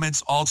have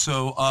elements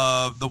also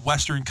of the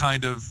Western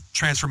kind of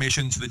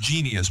transformation to the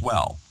genie as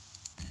well.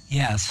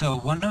 Yeah. So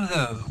one of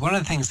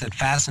the things that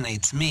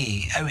fascinates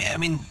me, I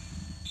mean,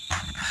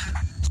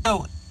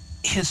 so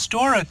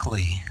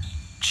historically,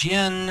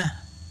 jinn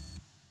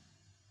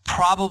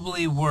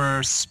probably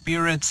were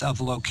spirits of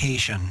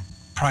location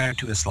prior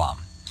to Islam.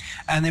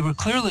 And they were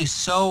clearly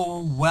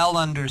so well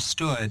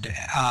understood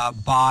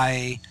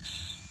by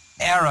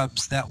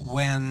Arabs that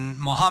when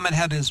Muhammad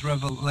had his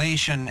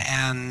revelation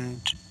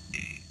and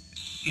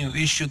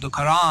issued the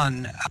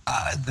Quran,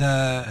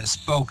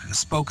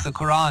 spoke the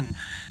Quran,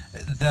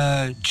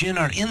 the jinn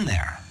are in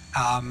there.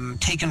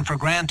 taken for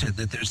granted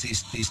that there's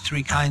these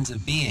three kinds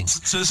of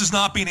beings. So this is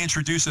not being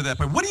introduced at that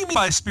point. What do you mean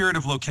by spirit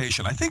of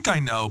location? I think I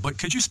know, but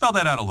could you spell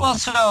that out a little? Well,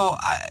 so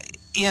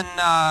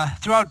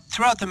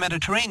throughout the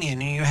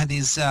Mediterranean, you had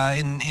these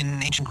in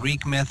ancient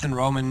Greek myth and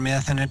Roman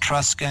myth and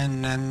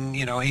Etruscan and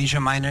Asia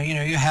Minor.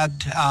 You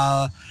had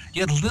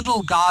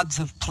little gods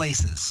of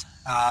places.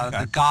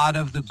 The god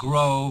of the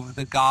grove,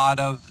 the god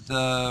of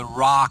the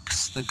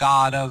rocks, the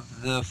god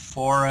of the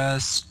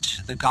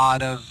forest, the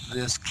god of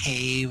this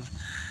cave.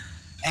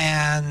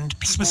 And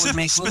people would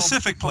make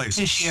specific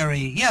places.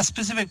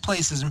 Specific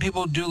places, and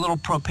people would do little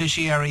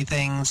propitiatory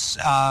things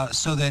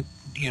so that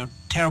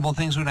terrible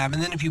things would happen.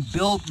 And then if you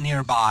built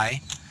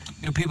nearby,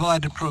 people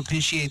had to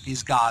propitiate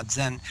these gods.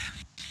 And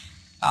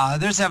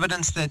there's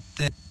evidence that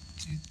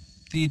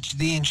the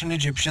ancient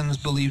Egyptians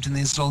believed in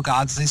these little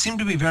gods. They seem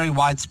to be very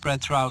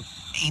widespread throughout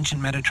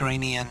ancient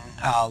Mediterranean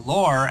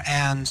lore,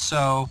 and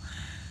so.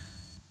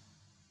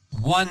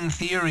 One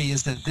theory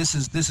is that this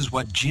is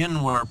what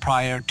jinn were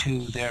prior to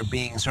their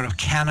being sort of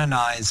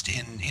canonized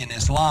in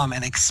Islam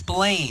and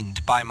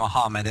explained by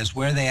Muhammad as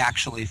where they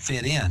actually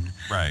fit in.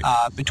 Right.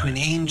 Between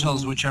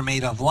angels, which are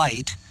made of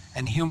light,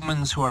 and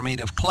humans who are made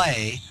of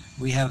clay,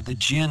 we have the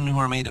jinn who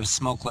are made of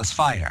smokeless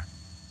fire.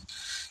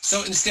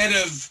 So instead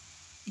of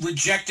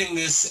rejecting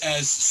this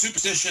as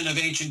superstition of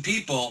ancient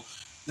people,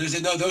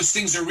 there's no, those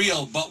things are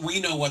real, but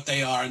we know what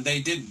they are, and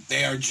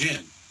they are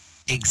jinn.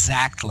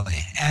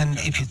 Exactly. And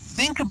if you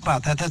think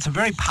about that, that's a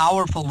very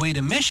powerful way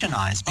to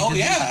missionize. Because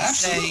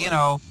absolutely.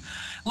 Say,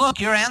 look,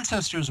 your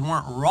ancestors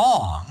weren't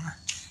wrong.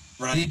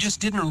 Right. They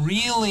just didn't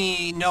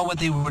really know what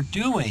they were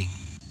doing.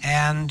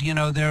 And,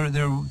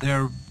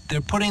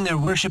 they're putting their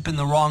worship in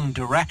the wrong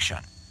direction.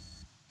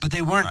 But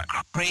they weren't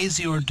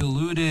crazy or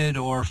deluded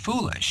or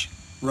foolish.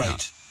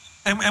 Right.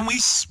 And we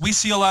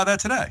see a lot of that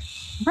today.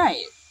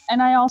 Right.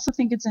 And I also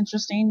think it's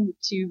interesting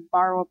to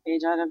borrow a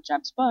page out of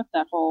Jeb's book,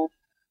 that whole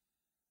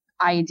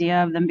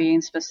idea of them being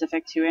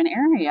specific to an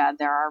area.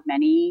 There are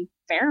many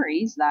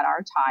fairies that are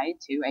tied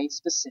to a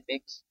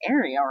specific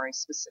area or a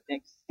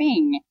specific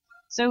thing.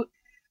 So,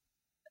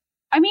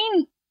 I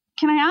mean,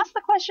 can I ask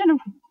the question of,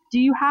 do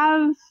you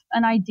have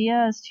an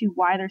idea as to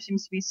why there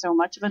seems to be so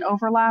much of an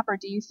overlap, or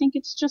do you think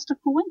it's just a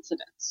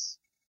coincidence?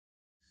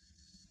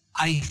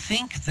 I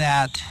think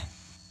that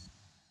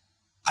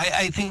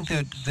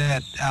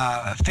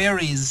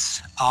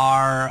fairies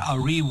are a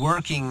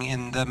reworking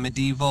in the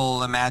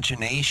medieval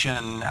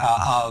imagination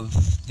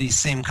of these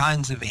same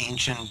kinds of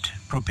ancient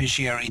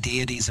propitiatory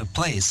deities of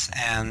place,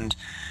 and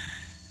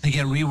they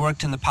get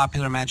reworked in the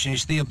popular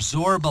imagination. They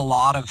absorb a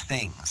lot of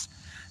things,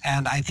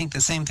 and I think the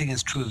same thing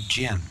is true of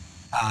jinn.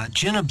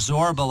 Jinn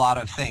absorb a lot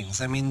of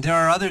things. I mean, there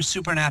are other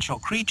supernatural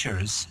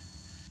creatures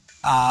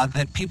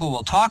that people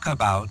will talk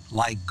about,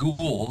 like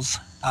ghouls.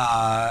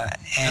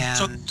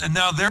 And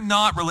now they're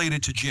not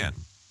related to jinn.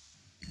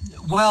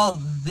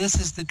 Well, this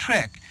is the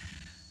trick.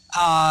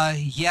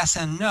 Yes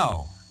and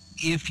no.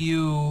 If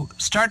you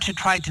start to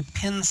try to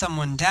pin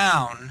someone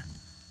down,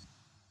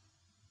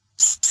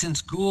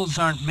 since ghouls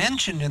aren't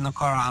mentioned in the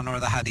Quran or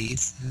the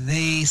Hadith,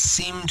 they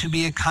seem to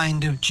be a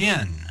kind of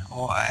jinn,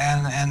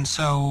 and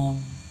so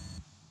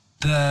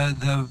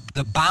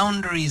the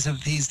boundaries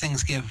of these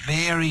things get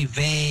very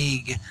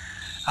vague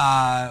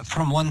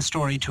from one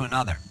story to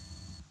another.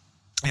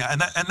 Yeah,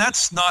 and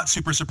that's not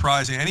super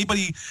surprising.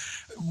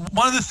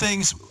 One of the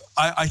things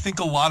I think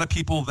a lot of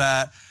people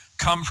that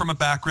come from a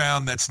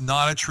background that's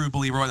not a true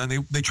believer, and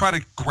they try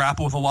to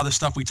grapple with a lot of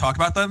stuff we talk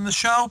about that in the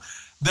show,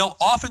 they'll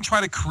often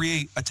try to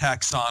create a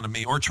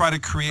taxonomy or try to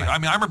create, I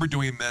mean, I remember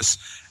doing this,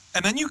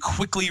 and then you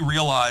quickly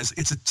realize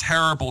it's a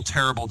terrible,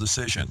 terrible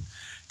decision,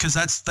 because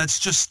that's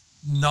just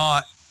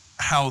not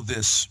how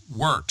this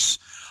works.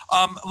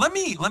 Let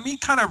me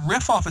kind of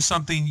riff off of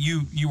something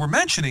you were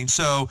mentioning.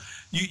 So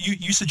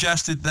you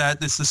suggested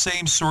that it's the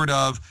same sort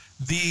of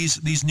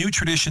these new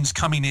traditions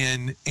coming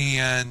in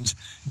and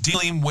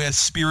dealing with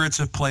spirits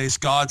of place,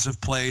 gods of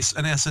place,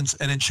 in essence,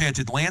 an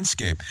enchanted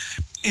landscape.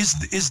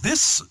 Is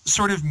this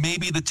sort of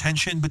maybe the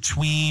tension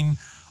between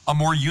a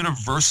more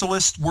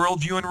universalist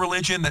worldview in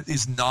religion that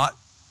is not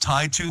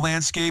tied to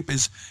landscape,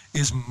 is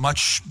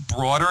much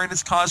broader in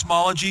its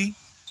cosmology,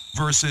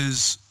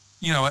 versus,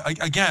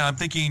 again, I'm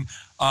thinking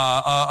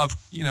of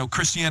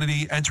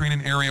Christianity entering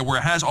an area where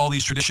it has all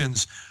these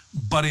traditions,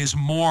 but is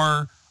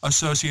more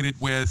associated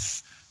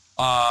with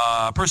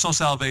personal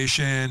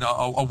salvation,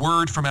 a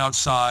word from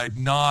outside,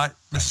 not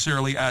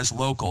necessarily as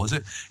local. Is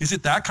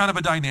it that kind of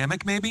a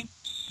dynamic, maybe?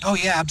 Oh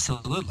yeah,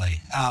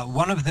 absolutely.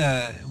 One of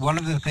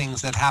the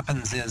things that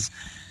happens is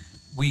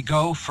we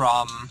go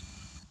from,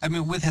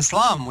 with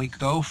Islam, we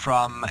go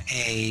from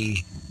a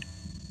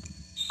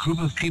group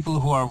of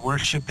people who are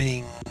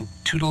worshiping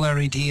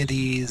tutelary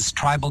deities,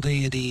 tribal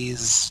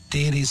deities,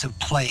 deities of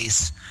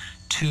place,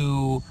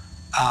 to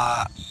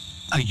a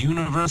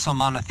universal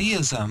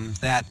monotheism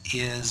that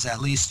is, at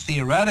least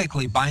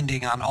theoretically,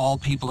 binding on all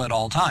people at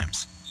all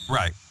times.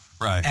 Right.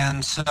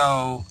 And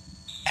so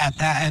at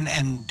that,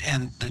 and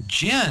the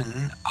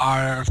jinn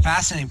are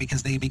fascinating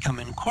because they become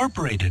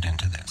incorporated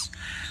into this.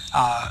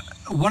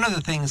 One of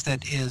the things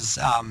that is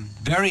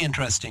very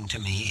interesting to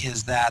me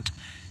is that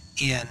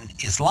in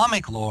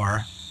Islamic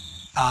lore,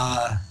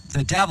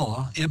 the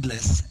devil,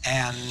 Iblis,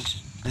 and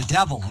the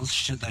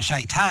devils, the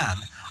shaitan,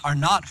 are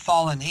not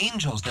fallen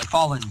angels, they're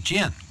fallen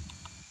jinn.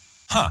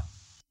 Huh.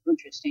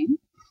 Interesting.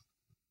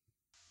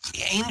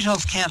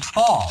 Angels can't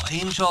fall.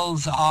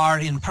 Angels are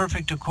in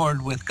perfect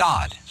accord with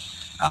God.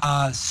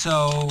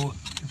 So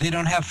they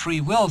don't have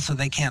free will, so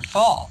they can't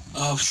fall.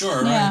 Oh,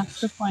 sure, right. Yeah,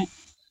 good point.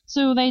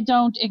 So they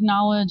don't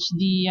acknowledge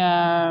the,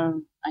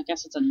 I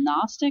guess it's a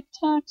Gnostic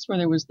text, where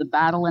there was the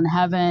battle in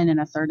heaven and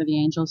a third of the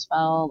angels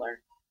fell, or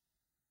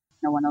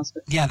no one else.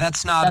 Yeah,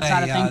 that's not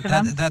a thing for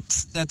them?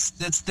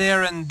 That's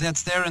there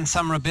in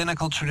some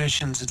rabbinical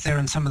traditions. It's there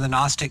in some of the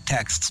Gnostic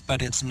texts,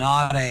 but it's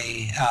not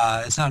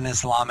an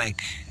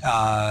Islamic.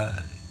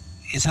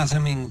 It's not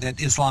something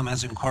that Islam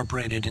has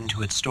incorporated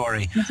into its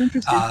story. That's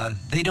interesting.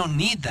 They don't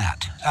need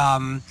that.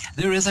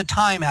 There is a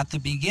time at the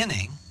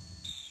beginning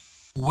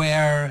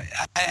where,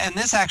 and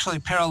this actually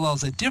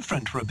parallels a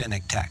different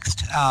rabbinic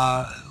text,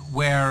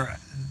 where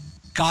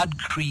God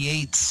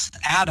creates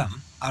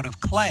Adam out of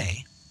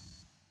clay,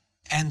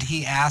 and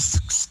he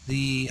asks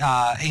the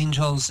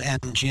angels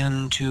and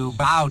jinn to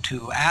bow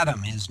to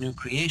Adam, his new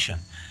creation.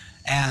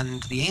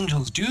 And the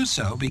angels do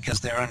so because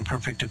they're in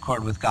perfect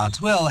accord with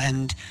God's will.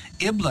 And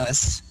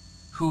Iblis,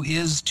 who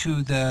is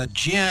to the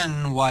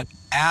jinn what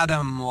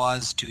Adam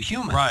was to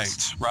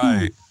humans,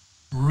 Right.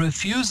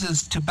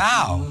 refuses to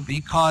bow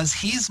because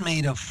he's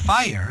made of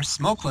fire,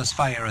 smokeless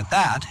fire at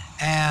that,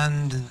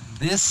 and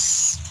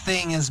this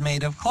thing is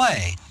made of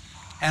clay.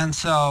 And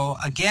so,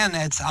 again,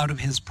 it's out of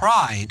his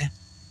pride.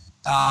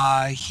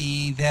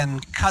 He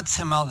then cuts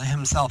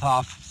himself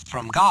off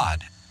from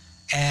God.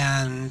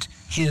 And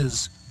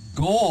his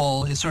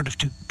goal is sort of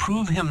to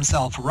prove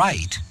himself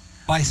right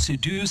by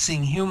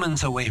seducing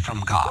humans away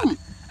from God,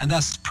 and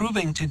thus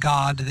proving to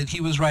God that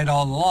he was right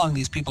all along.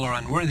 These people are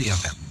unworthy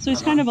of him. So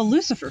he's kind of a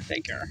Lucifer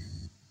figure.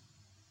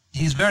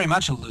 He's very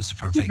much a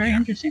Lucifer figure. Very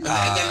interesting.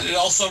 And then it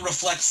also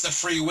reflects the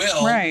free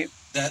will right.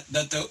 that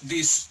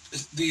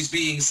these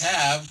beings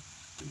have,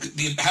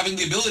 having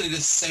the ability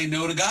to say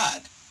no to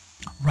God.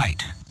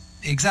 Right.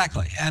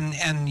 Exactly.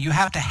 And you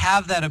have to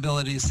have that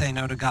ability to say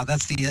no to God.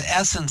 That's the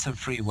essence of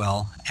free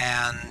will.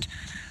 And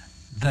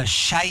the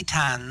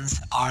shaitans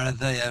are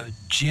the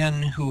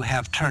jinn who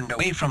have turned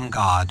away from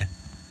God,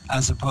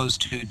 as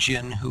opposed to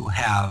jinn who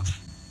have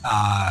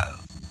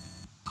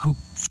who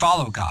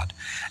follow God.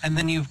 And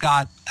then you've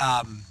got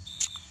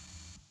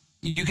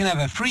you can have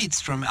afrits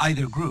from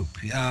either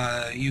group.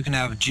 You can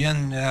have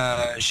jinn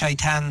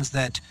shaitans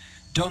that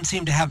don't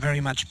seem to have very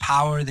much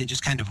power. They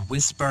just kind of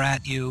whisper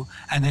at you.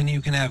 And then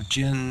you can have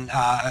jinn,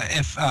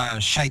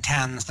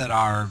 shaitans that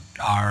are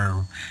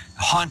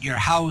haunt your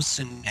house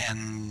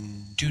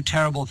and do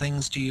terrible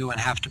things to you and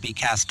have to be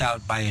cast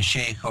out by a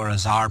sheikh or a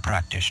czar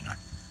practitioner.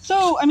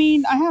 So, I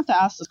mean, I have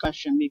to ask this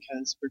question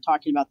because we're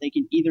talking about they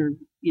can either,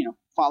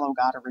 follow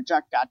God or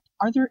reject God.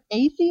 Are there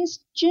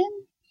atheist jinn?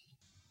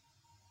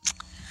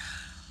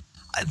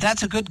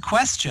 That's a good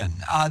question.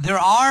 There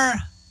are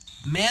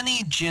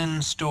many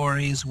jinn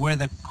stories where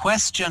the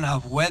question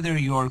of whether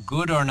you're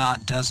good or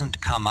not doesn't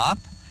come up,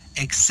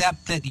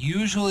 except that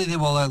usually they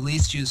will at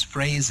least use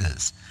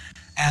phrases.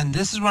 And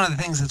this is one of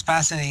the things that's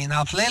fascinating.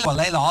 Now,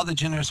 Layla, all the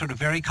jinn are sort of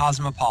very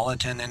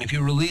cosmopolitan, and if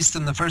you release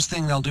them, the first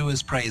thing they'll do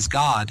is praise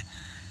God.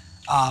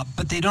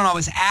 But they don't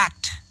always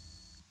act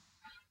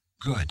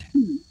good.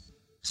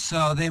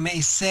 So they may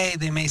say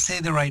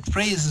the right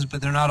phrases,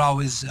 but they're not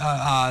always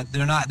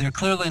they're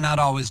clearly not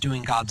always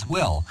doing God's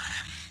will.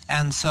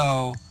 And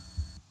so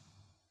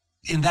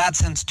in that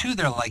sense too,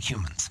 they're like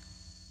humans.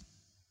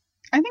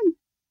 I think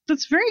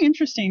that's very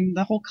interesting,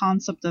 the whole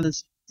concept of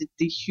this,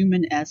 the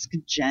human-esque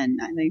jinn.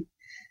 I think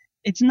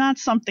it's not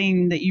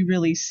something that you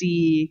really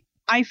see.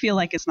 I feel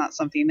like it's not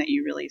something that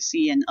you really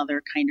see in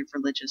other kind of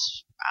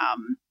religious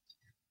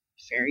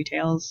fairy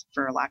tales,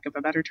 for lack of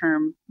a better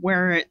term,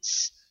 where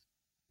it's,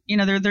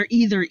 they're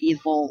either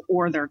evil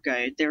or they're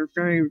good. They're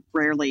very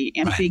rarely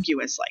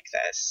ambiguous like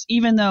this,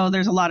 even though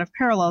there's a lot of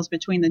parallels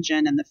between the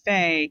jinn and the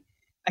fae.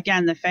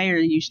 Again, the fae are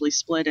usually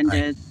split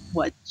into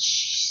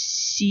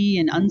Seelie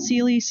and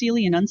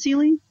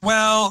unseelie.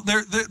 Well,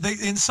 they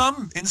in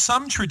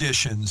some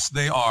traditions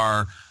they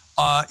are.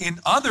 In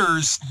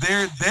others,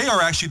 they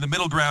are actually the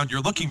middle ground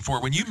you're looking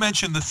for. When you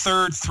mentioned the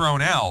third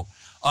thrown out,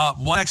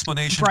 one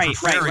explanation for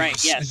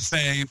fairies and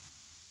fae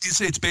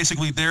is it's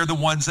basically they're the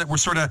ones that were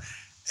sort of,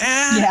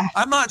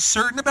 I'm not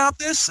certain about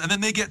this, and then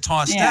they get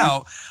tossed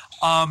out.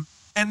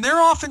 And they're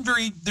often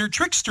they're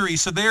trickstery,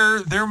 so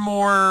they're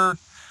more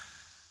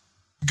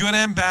good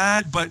and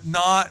bad, but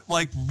not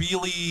like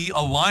really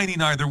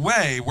aligning either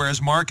way.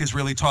 Whereas Mark is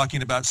really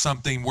talking about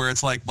something where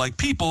it's like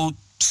people,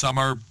 some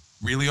are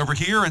really over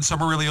here and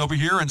some are really over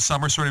here and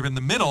some are sort of in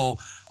the middle.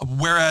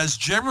 Whereas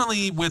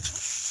generally with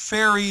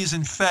fairies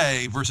and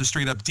fae versus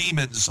straight up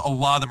demons, a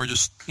lot of them are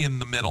just in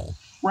the middle.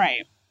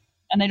 Right.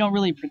 And they don't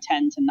really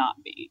pretend to not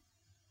be.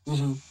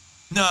 Mm-hmm.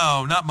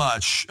 No, not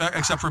much,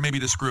 except for maybe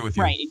to screw with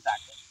you. Right,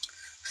 exactly.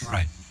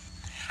 Right.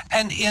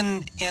 And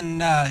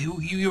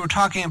you were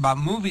talking about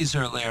movies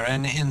earlier,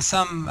 and in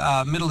some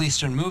Middle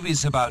Eastern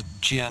movies about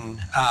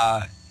jinn,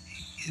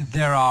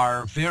 there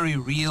are very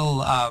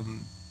real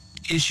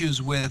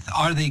issues with,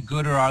 are they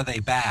good or are they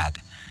bad?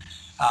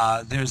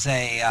 There's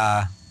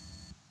a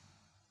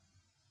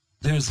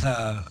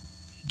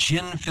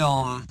jinn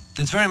film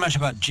that's very much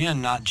about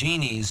jinn, not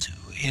genies,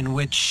 in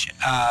which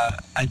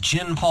a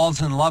jinn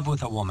falls in love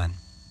with a woman,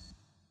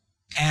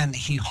 and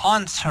he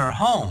haunts her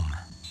home,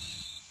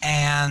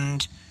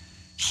 and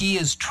he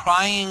is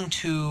trying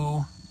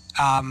to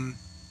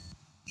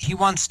he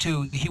wants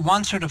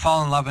her to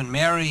fall in love and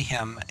marry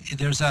him.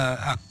 There's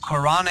a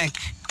Quranic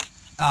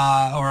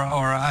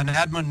or an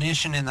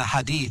admonition in the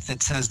Hadith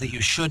that says that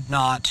you should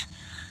not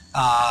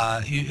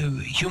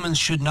humans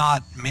should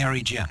not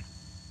marry jinn,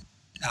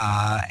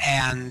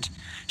 and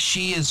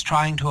she is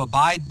trying to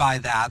abide by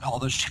that,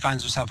 although she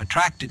finds herself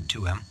attracted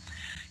to him.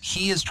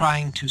 He is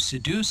trying to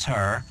seduce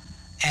her,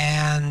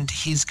 and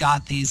he's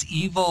got these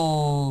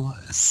evil,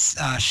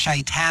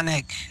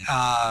 shaitanic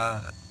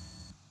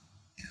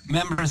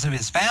members of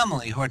his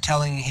family who are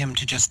telling him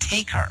to just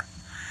take her,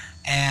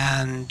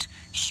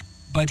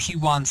 but he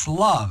wants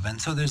love, and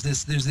so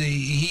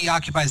he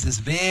occupies this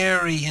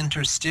very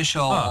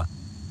interstitial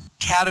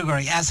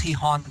category as he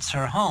haunts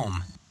her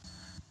home.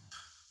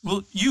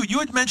 Well, you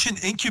had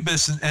mentioned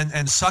incubus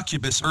and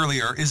succubus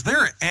earlier. Is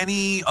there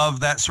any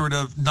of that sort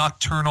of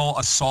nocturnal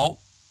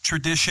assault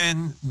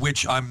tradition,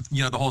 which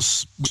the whole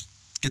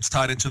gets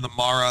tied into the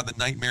Mara, the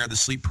nightmare, the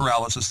sleep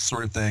paralysis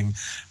sort of thing,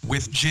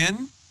 with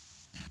jinn?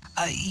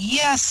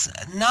 Yes,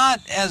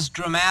 not as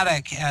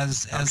dramatic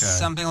as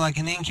something like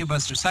an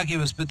incubus or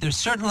succubus, but there's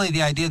certainly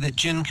the idea that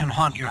jinn can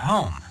haunt your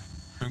home.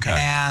 Okay.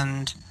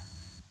 And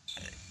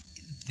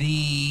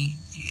they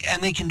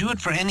can do it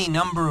for any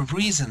number of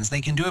reasons.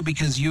 They can do it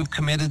because you've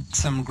committed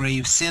some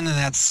grave sin and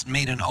that's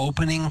made an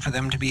opening for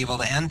them to be able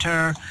to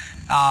enter.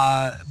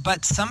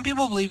 But some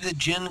people believe that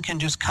jinn can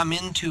just come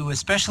into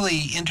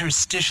especially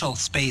interstitial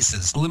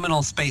spaces,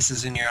 liminal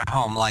spaces in your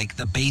home, like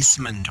the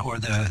basement or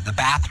the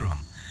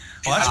bathroom.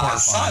 Well, that's I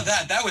saw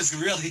that. That was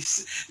really...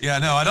 Yeah,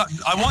 no,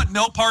 I want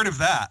no part of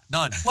that.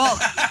 None. Well,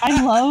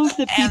 I love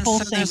that people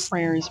say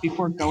prayers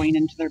before going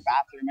into their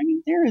bathroom. I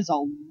mean, there is a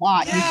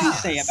lot you can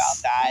say about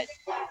that.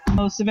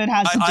 Most of it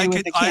has to do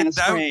with the can of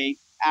spray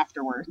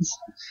afterwards.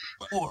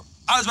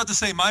 I was about to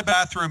say, my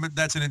bathroom,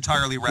 that's an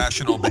entirely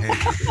rational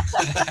behavior.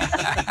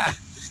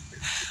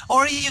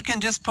 Or you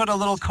can just put a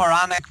little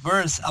Quranic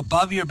verse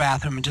above your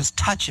bathroom and just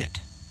touch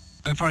it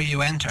before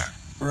you enter.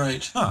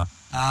 Right. Huh.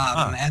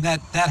 And that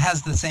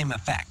has the same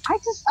effect. I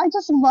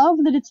just love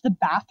that it's the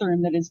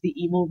bathroom that is the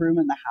evil room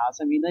in the house.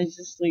 I mean, that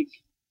just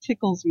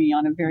tickles me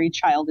on a very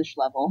childish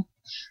level.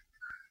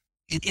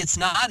 It's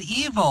not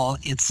evil.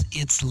 It's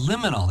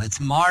liminal. It's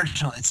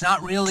marginal. It's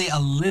not really a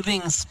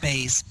living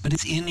space, but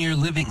it's in your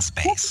living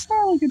space. That's a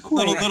fairly good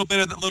point. Little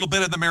bit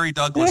of the Mary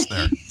Douglas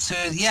there. So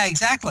yeah,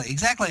 exactly.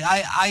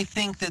 I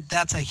think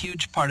that's a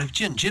huge part of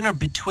jinn. Jinn are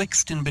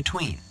betwixt and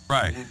between.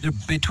 Right. They're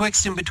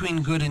betwixt and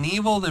between good and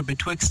evil. They're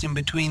betwixt and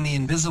between the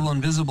invisible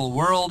and visible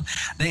world.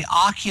 They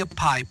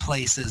occupy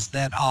places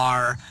that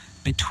are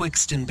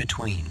betwixt and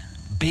between.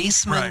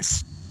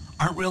 Basements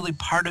aren't really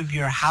part of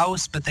your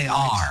house, but they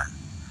are.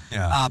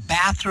 Yeah.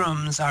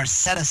 Bathrooms are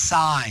set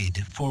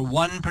aside for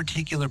one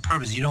particular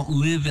purpose. You don't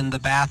live in the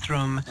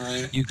bathroom.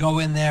 Right. You go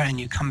in there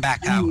and you come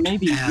back out.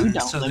 Maybe you and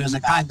don't so live there's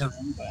in the a kind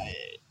bathroom,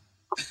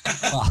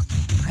 of. Well,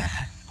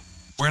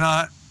 we're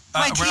not.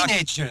 my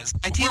teenagers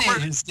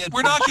did.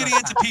 We're not getting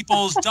into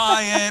people's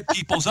diet,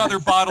 people's other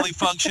bodily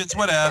functions,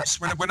 whatevs.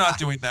 We're not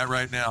doing that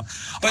right now.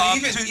 But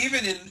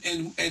even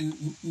in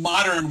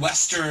modern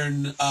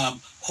Western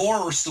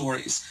horror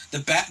stories, the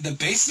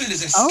basement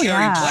is a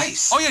scary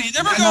place. Oh yeah, you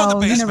never go in the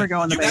basement. You never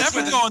go in the basement.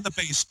 Never go in the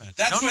basement.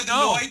 That's where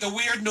the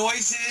weird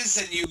noises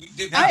and people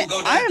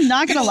go down. I am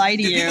not going to lie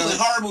to you. People in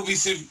horror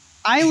movies who...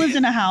 I lived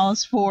in a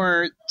house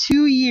for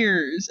 2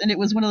 years, and it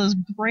was one of those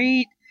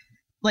great,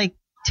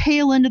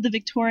 tail end of the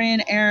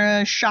Victorian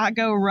era,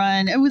 shotgun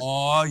run. It was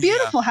a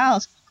beautiful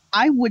house.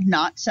 I would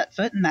not set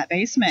foot in that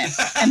basement.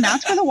 And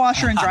that's where the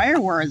washer and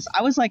dryer was.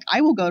 I was like, I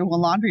will go to a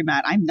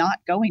laundromat. I'm not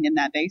going in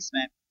that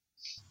basement.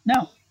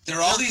 No. There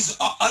are all these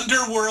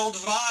underworld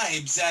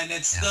vibes, and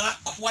it's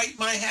not quite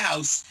my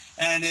house,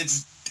 and it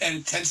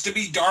tends to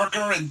be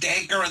darker and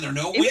danker, and there are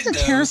no windows. It was a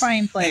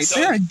terrifying place.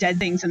 So, there are dead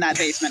things in that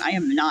basement. I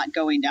am not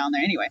going down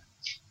there anyway.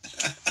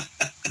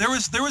 There was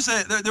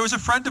a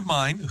friend of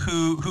mine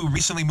who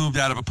recently moved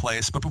out of a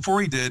place, but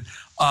before he did,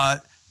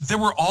 there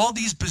were all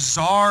these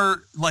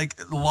bizarre,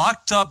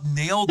 locked up,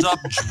 nailed up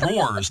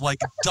drawers,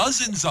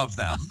 dozens of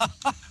them,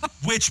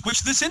 which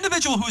this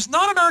individual who's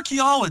not an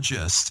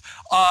archaeologist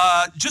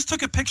just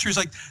took a picture. He's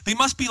like, they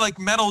must be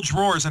metal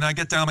drawers, and I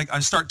get down, I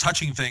start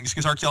touching things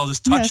because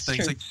archaeologists touch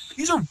things. True.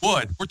 These are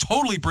wood. We're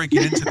totally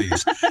breaking into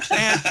these,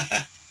 and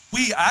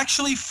we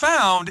actually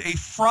found a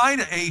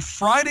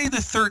Friday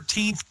the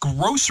 13th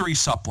grocery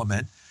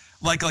supplement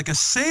like a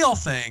sale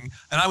thing,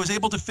 and I was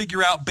able to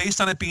figure out, based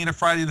on it being a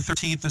Friday the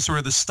 13th and sort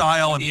of the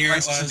style and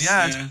prices and the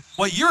ads,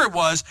 what year it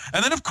was.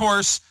 And then, of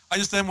course, I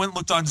just then went and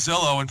looked on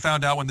Zillow and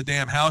found out when the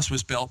damn house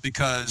was built,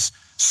 because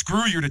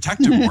screw your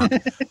detective work.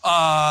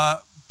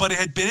 But it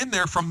had been in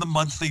there from the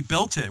month they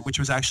built it, which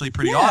was actually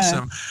pretty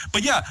awesome.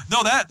 But yeah,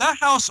 no, that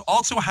house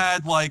also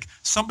had like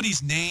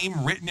somebody's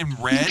name written in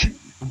red.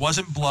 It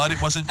wasn't blood.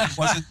 It wasn't,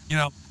 you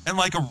know, and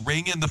like a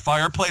ring in the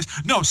fireplace.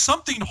 No,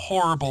 something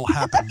horrible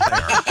happened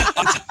there.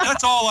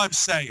 That's all I'm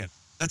saying.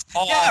 That's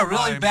all. Yeah,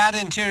 really bad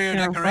interior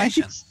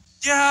decoration. Right?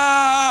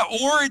 Yeah,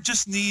 or it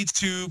just needs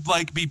to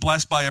like be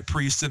blessed by a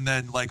priest and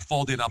then like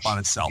fold it up on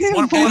itself. Yeah,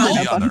 One or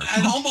the other.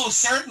 And almost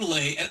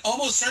certainly,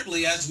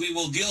 as we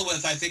will deal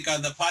with, I think,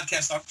 on the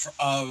podcast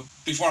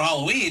before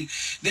Halloween,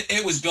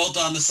 it was built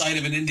on the site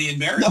of an Indian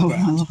burial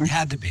ground. It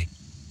had to be.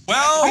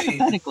 Well,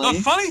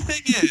 the funny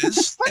thing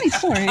is, funny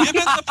story.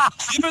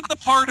 given the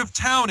part of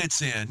town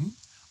it's in,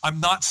 I'm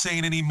not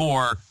saying any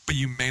more, but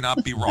you may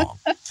not be wrong.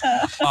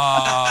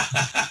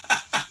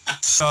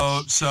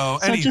 So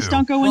anywho. Just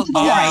don't go into the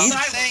light.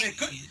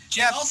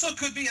 It also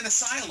could be an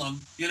asylum,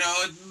 you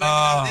know,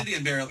 not an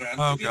Indian burial ground.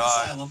 It could be an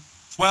asylum.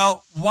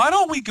 Well, why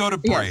don't we go to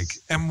break?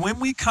 Yes. And when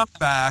we come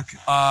back,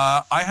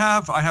 I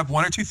have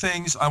one or two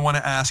things I want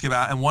to ask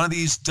about, and one of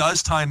these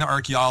does tie into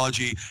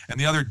archaeology, and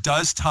the other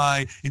does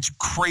tie into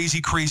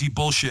crazy, crazy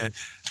bullshit.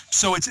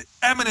 So it's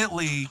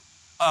eminently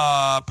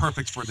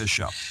perfect for this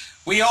show.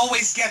 We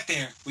always get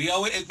there.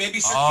 It may be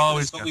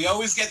circuitous, but we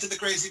always get to the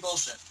crazy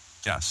bullshit.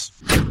 Yes.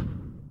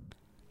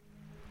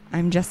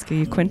 I'm Jessica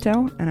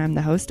Yaquinto, and I'm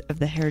the host of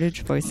the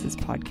Heritage Voices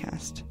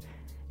podcast.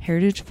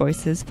 Heritage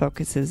Voices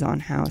focuses on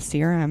how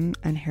CRM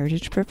and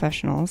heritage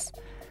professionals,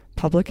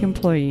 public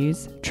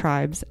employees,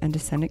 tribes, and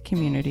descendant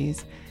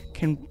communities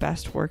can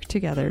best work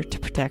together to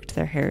protect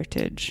their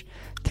heritage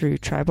through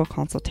tribal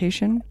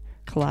consultation,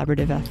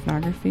 collaborative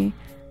ethnography,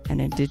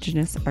 and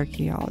indigenous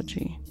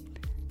archaeology.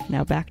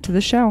 Now back to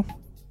the show.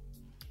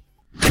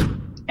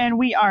 And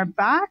we are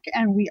back,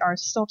 and we are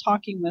still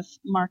talking with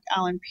Mark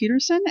Allen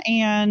Peterson.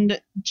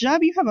 And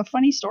Jeb, you have a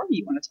funny story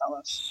you want to tell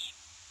us.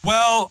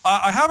 Well,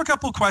 I have a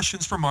couple of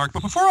questions for Mark,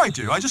 but before I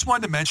do, I just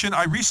wanted to mention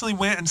I recently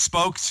went and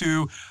spoke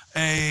to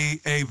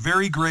a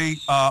very great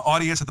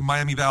audience at the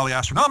Miami Valley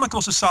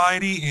Astronomical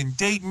Society in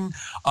Dayton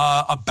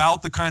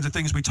about the kinds of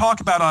things we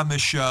talk about on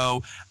this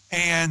show.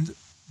 And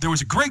there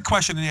was a great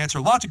question and answer,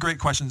 lots of great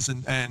questions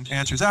and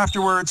answers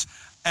afterwards.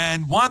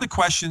 And one of the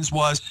questions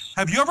was,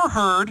 have you ever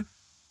heard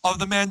of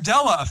the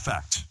Mandela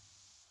effect?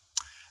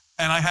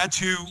 And I had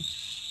to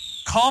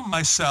calm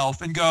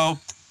myself and go,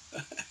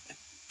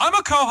 I'm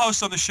a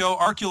co-host on the show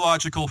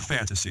Archaeological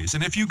Fantasies.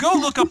 And if you go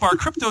look up our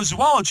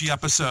cryptozoology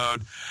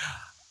episode,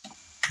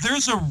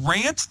 there's a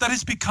rant that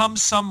has become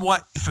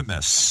somewhat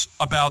infamous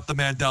about the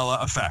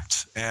Mandela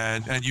effect.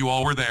 And you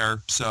all were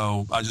there,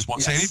 so I just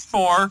won't say any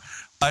more.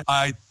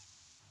 I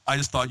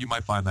just thought you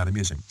might find that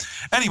amusing.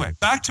 Anyway,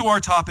 back to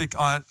our topic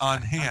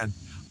on hand.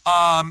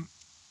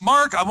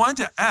 Mark, I wanted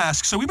to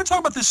ask, so we've been talking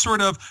about this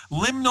sort of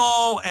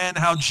liminal and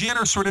how jinn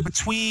are sort of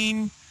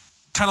between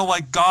kind of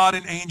like God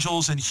and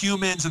angels and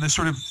humans, and they're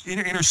sort of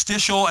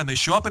interstitial, and they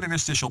show up in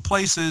interstitial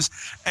places.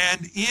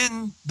 And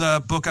in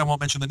the book I won't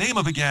mention the name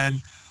of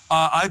again,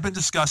 I've been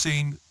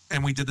discussing,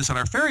 and we did this on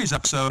our fairies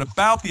episode,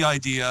 about the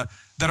idea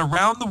that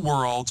around the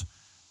world,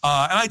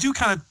 and I do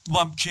kind of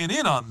lump jinn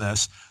in on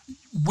this,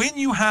 when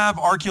you have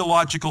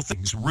archaeological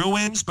things,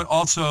 ruins, but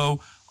also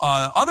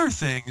other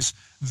things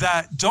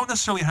that don't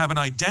necessarily have an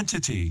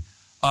identity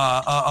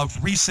of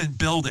recent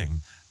building,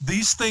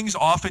 these things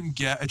often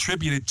get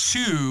attributed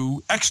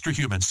to extra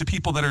humans, to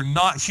people that are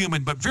not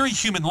human, but very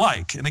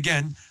human-like. And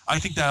again, I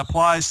think that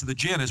applies to the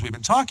jinn, as we've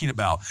been talking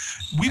about.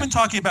 We've been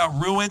talking about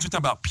ruins, we've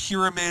talked about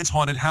pyramids,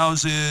 haunted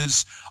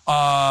houses,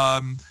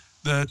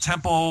 the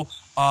temple,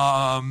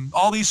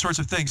 all these sorts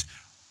of things.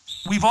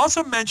 We've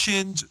also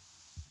mentioned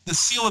the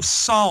Seal of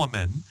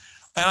Solomon.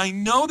 And I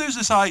know there's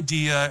this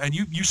idea, and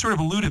you sort of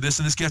alluded to this,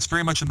 and this gets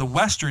very much in the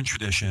Western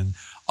tradition,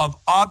 of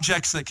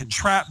objects that can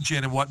trap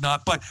jinn and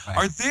whatnot. But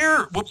are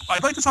there,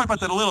 I'd like to talk about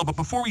that a little, but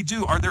before we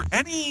do, are there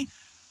any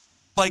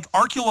like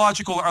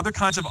archaeological or other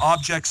kinds of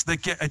objects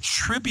that get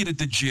attributed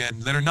to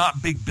jinn that are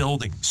not big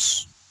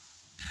buildings?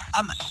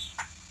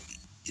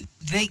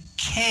 They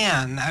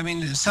can. I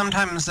mean,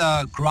 sometimes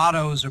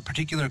grottos or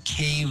particular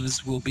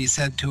caves will be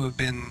said to have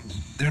been,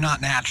 they're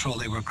not natural,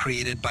 they were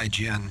created by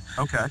jinn.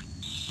 Okay.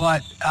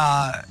 But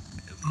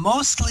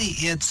mostly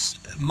it's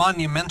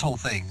monumental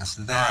things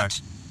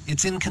that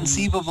it's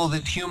inconceivable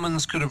that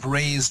humans could have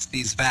raised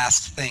these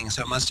vast things,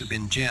 so it must have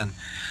been jinn.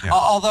 Yeah.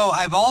 Although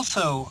I've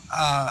also,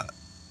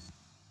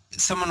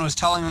 someone was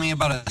telling me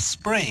about a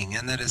spring,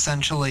 and that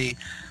essentially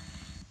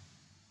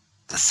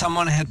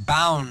someone had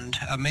bound,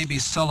 maybe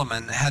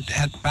Solomon,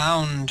 had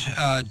bound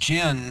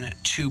jinn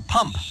to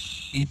pump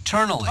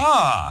eternally.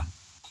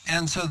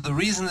 And so the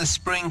reason the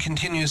spring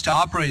continues to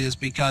operate is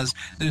because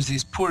there's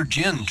these poor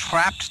jinn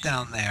trapped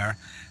down there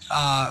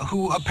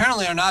who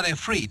apparently are not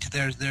Ifrit.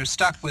 They're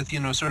stuck with,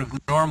 sort of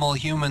normal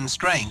human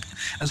strength.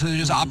 And so they're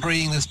just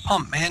operating this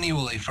pump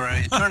manually for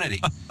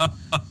eternity.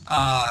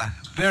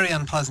 Very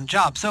unpleasant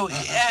job. So,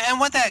 and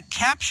what that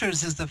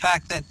captures is the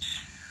fact that,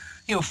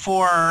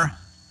 for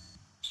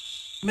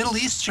Middle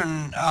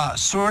Eastern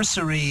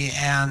sorcery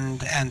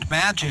and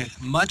magic,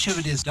 much of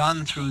it is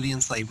done through the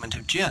enslavement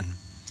of jinn.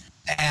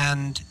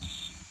 And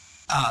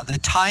the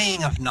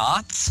tying of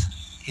knots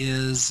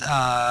is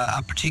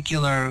a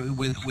particular,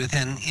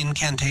 within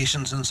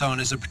incantations and so on,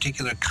 is a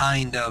particular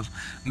kind of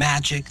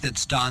magic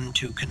that's done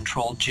to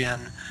control jinn.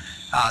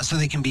 So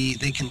they can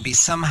be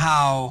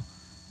somehow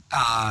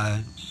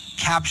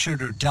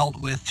captured or dealt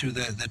with through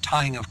the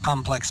tying of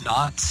complex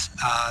knots.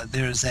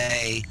 There's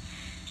a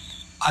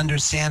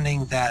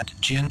understanding that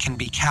jinn can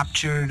be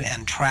captured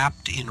and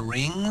trapped in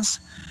rings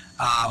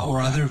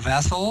or other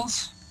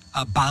vessels,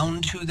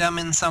 bound to them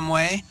in some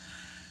way,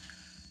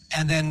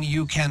 and then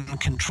you can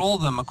control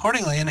them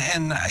accordingly.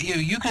 And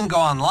you can go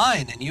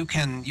online and you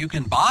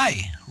can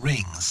buy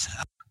rings.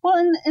 Well,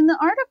 in the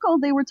article,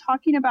 they were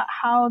talking about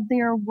how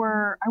there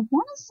were, I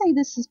want to say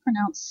this is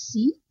pronounced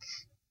Sikh,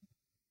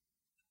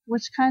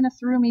 which kind of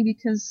threw me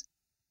because,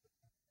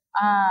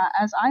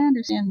 as I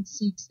understand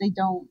Sikhs, I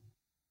don't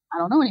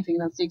know anything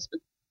about Sikhs, but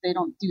they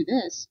don't do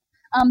this.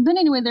 But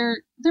anyway,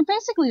 they're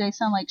basically, they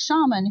sound like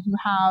shaman who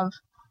have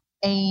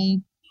a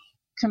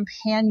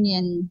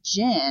companion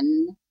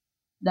jinn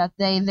that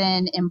they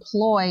then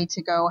employ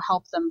to go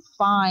help them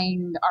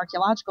find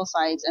archaeological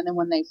sites. And then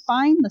when they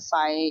find the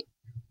site,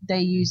 they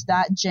use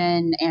that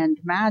jinn and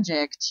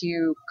magic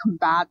to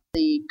combat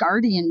the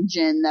guardian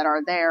jinn that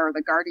are there, or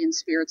the guardian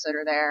spirits that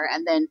are there,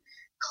 and then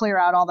clear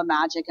out all the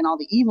magic and all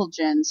the evil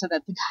jinn so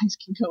that the guys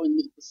can go and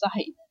loot the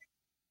site.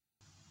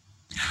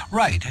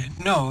 Right.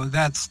 No,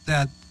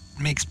 that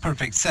makes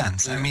perfect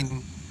sense. I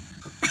mean,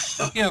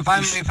 if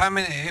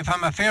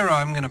I'm a pharaoh,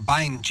 I'm going to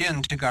bind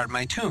jinn to guard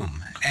my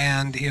tomb.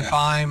 And if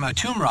I'm a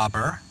tomb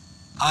robber,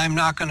 I'm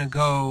not going to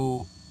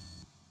go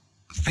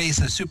face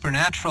a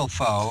supernatural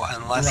foe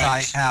unless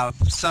I have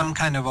some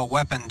kind of a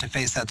weapon to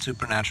face that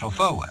supernatural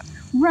foe with.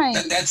 Right.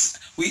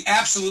 We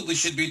absolutely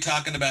should be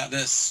talking about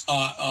this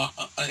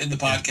in the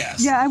podcast.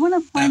 Yeah, I want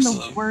to find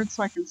the word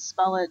so I can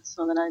spell it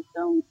so that I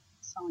don't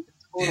sound like a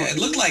total it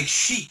looked like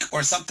chic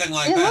or something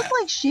like that. It looked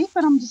like chic,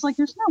 but I'm just like,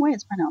 there's no way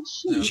it's pronounced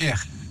chic. Sheikh.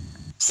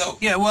 So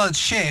it's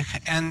sheikh,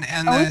 and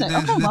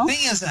the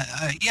thing is,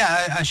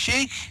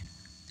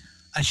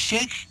 a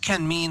sheikh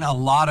can mean a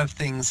lot of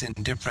things in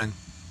different.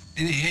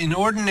 In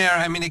ordinary,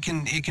 I mean, it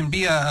can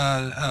be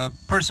a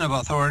person of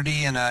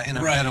authority in a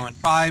Bedouin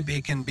tribe.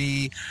 It can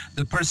be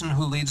the person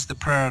who leads the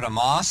prayer at a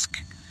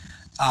mosque.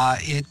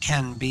 It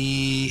can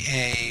be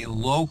a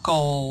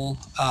local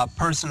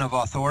person of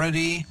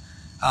authority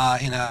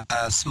in a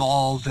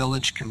small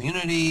village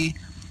community.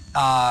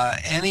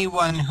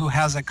 Anyone who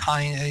has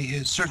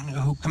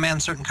who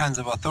commands certain kinds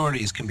of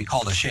authorities can be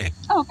called a sheikh.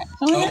 Oh, okay,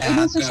 so it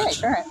is a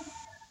sheikh, all right.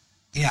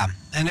 Yeah,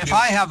 and if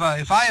I have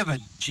a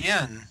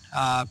jinn,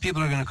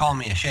 people are going to call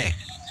me a sheikh.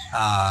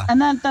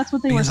 And that's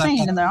what they were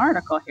saying in the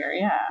article here.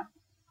 Yeah.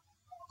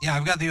 Yeah,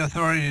 I've got the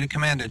authority to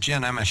command a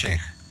jinn. I'm a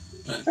sheikh.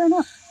 Fair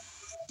enough.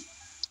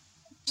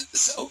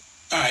 So,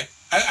 all right.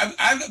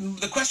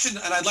 The question,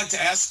 and I'd like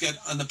to ask it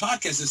on the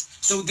podcast, is: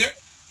 so the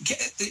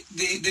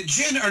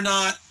jinn are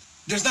not.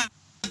 There's not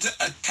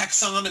a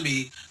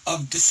taxonomy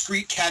of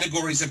discrete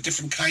categories of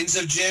different kinds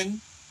of jinn,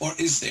 or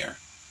is there?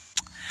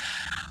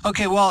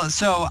 Okay, well,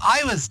 so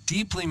I was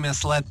deeply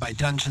misled by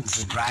Dungeons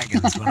and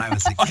Dragons when I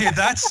was a kid. Okay,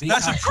 that's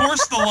of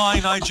course the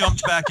line I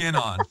jumped back in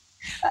on.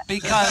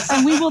 Because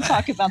and we will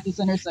talk about this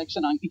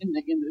intersection in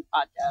the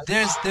podcast.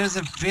 There's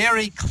a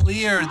very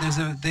clear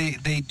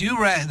they do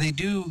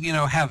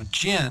have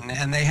jinn,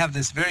 and they have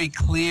this very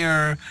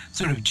clear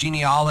sort of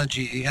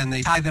genealogy, and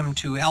they tie them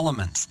to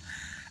elements.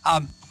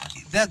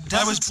 If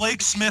I was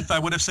Blake Smith, I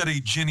would have said a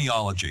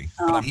genealogy,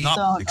 but I'm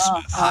not Blake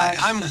Smith.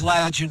 I'm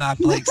glad you're not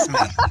Blake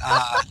Smith.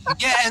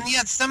 And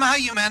yet somehow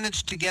you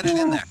managed to get it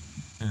in there.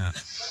 Yeah.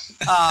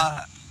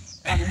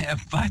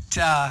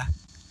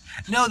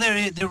 No,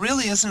 there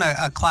really isn't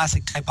a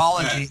classic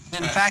typology.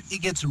 In fact,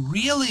 it gets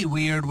really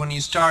weird when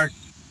you start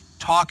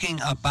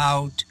talking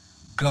about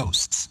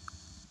ghosts,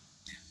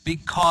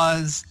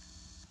 because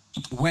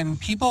when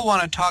people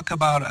want to talk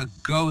about a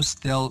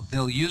ghost,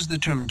 they'll use the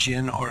term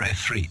jinn or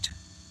ifrit.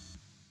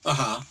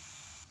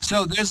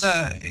 So there's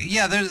a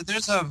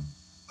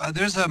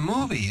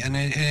movie, an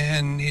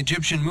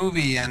Egyptian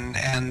movie, and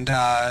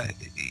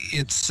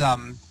it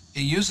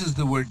uses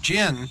the word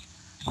jinn,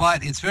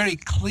 but it's very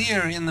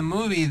clear in the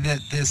movie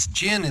that this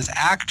jinn is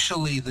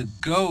actually the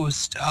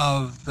ghost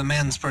of the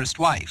man's first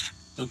wife.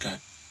 Okay.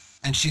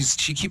 And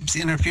she keeps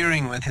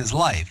interfering with his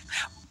life.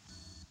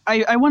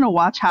 I want to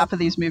watch half of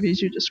these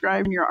movies you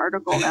described in your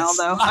article now,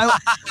 though.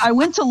 I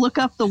went to look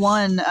up the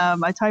one.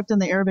 I typed in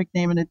the Arabic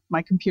name, and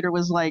my computer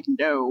was like,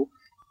 no.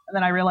 And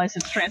then I realized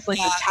it's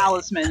translated as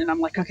talisman, and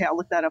I'm like, okay, I'll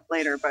look that up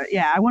later. But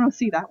yeah, I want to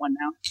see that one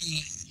now.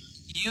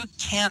 You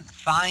can't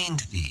find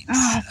these.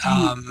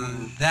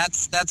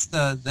 That's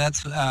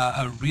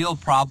a real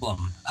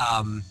problem.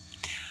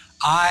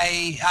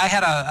 I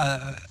had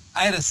a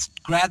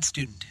grad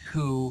student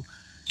who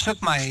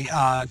took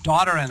my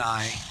daughter and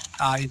I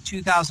in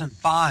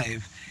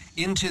 2005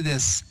 into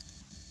this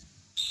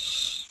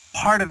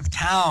part of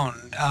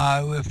town,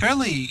 a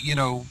fairly,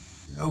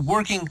 a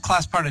working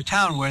class part of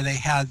town where they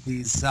had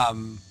these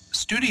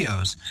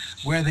studios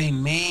where they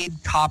made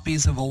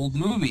copies of old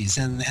movies,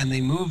 and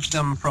they moved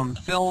them from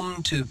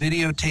film to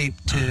videotape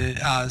to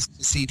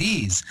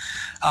CDs,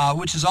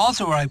 which is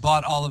also where I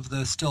bought all of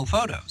the still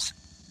photos.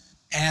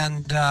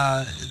 And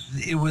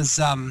it was,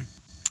 I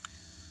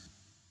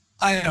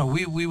don't know,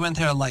 we went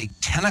there like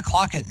 10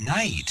 o'clock at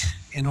night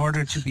in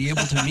order to be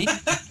able to meet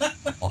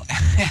people.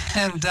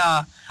 And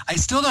I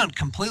still don't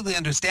completely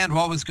understand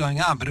what was going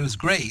on, but it was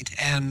great.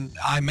 And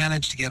I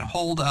managed to get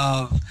hold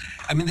of,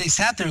 they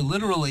sat there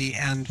literally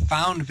and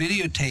found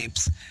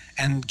videotapes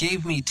and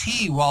gave me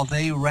tea while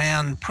they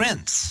ran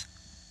prints,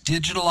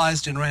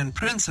 digitalized and ran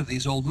prints of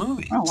these old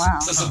movies. Oh, wow.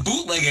 So it's a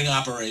bootlegging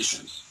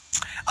operation.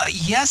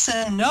 Yes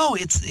and no.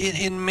 It's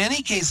in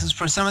many cases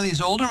for some of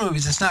these older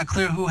movies, it's not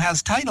clear who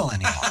has title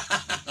anymore.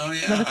 Oh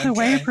yeah, but it's a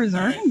way of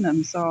preserving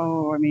them.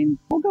 So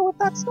we'll go with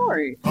that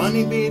story.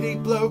 Funny bitty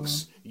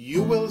blokes,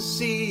 you will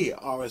see,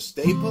 are a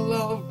staple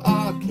of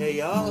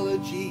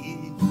archaeology.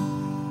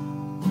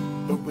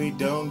 But we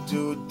don't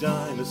do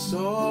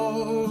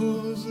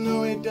dinosaurs.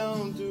 No, we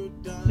don't do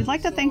dinosaurs. We'd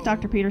like to thank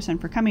Dr. Peterson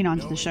for coming on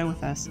to the show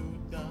with us.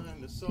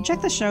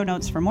 Check the show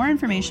notes for more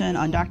information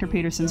on Dr.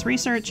 Peterson's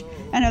research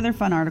and other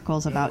fun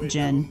articles about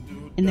gin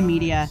in the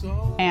media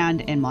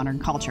and in modern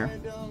culture.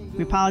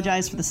 We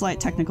apologize for the slight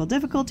technical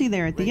difficulty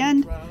there at the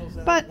end,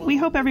 but we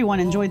hope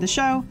everyone enjoyed the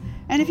show,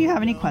 and if you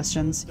have any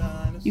questions,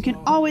 you can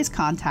always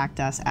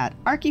contact us at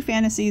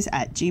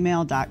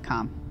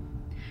archyfantasies@gmail.com.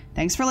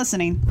 Thanks for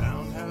listening.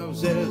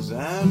 Roundhouses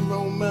and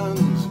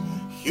Romans,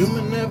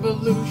 human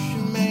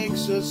evolution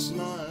makes us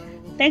smile.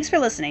 Thanks for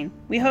listening.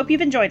 We hope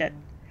you've enjoyed it.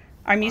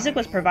 Our music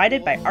was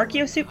provided by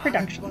Archaeosoup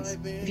Productions.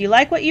 If you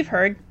like what you've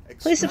heard,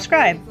 please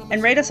subscribe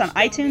and rate us on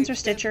iTunes or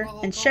Stitcher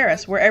and share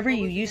us wherever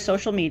you use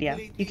social media.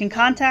 You can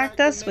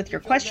contact us with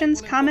your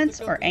questions,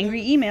 comments, or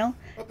angry email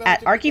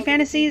at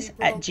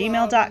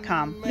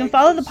archyfantasies@gmail.com. You can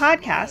follow the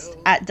podcast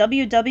at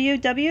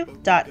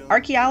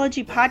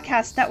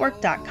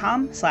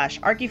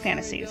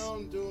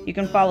www.archaeologypodcastnetwork.com/archyfantasies. You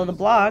can follow the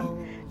blog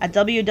at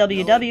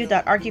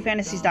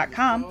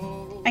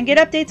www.archyfantasies.com and get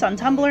updates on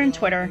Tumblr and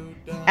Twitter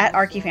at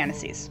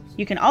archyfantasies.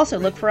 You can also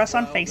look for us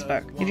on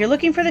Facebook. If you're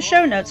looking for the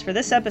show notes for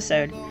this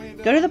episode,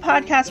 go to the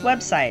podcast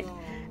website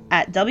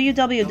at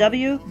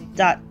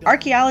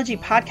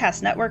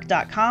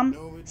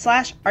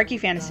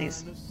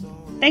www.archaeologypodcastnetwork.com/archyfantasies.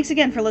 Thanks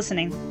again for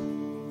listening.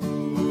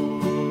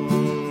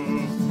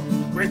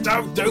 We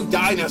don't do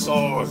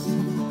dinosaurs.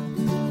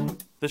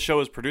 This show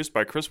is produced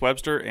by Chris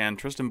Webster and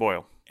Tristan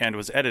Boyle, and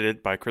was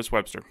edited by Chris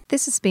Webster.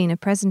 This has been a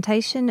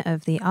presentation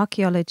of the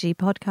Archaeology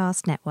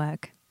Podcast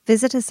Network.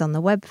 Visit us on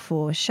the web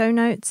for show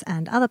notes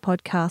and other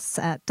podcasts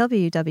at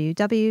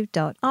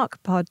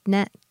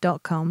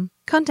www.archpodnet.com.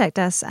 Contact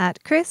us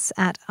at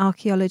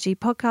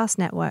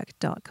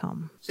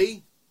chris@archaeologypodcastnetwork.com.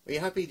 See? Are you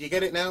happy? Do you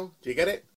get it now? Do you get it?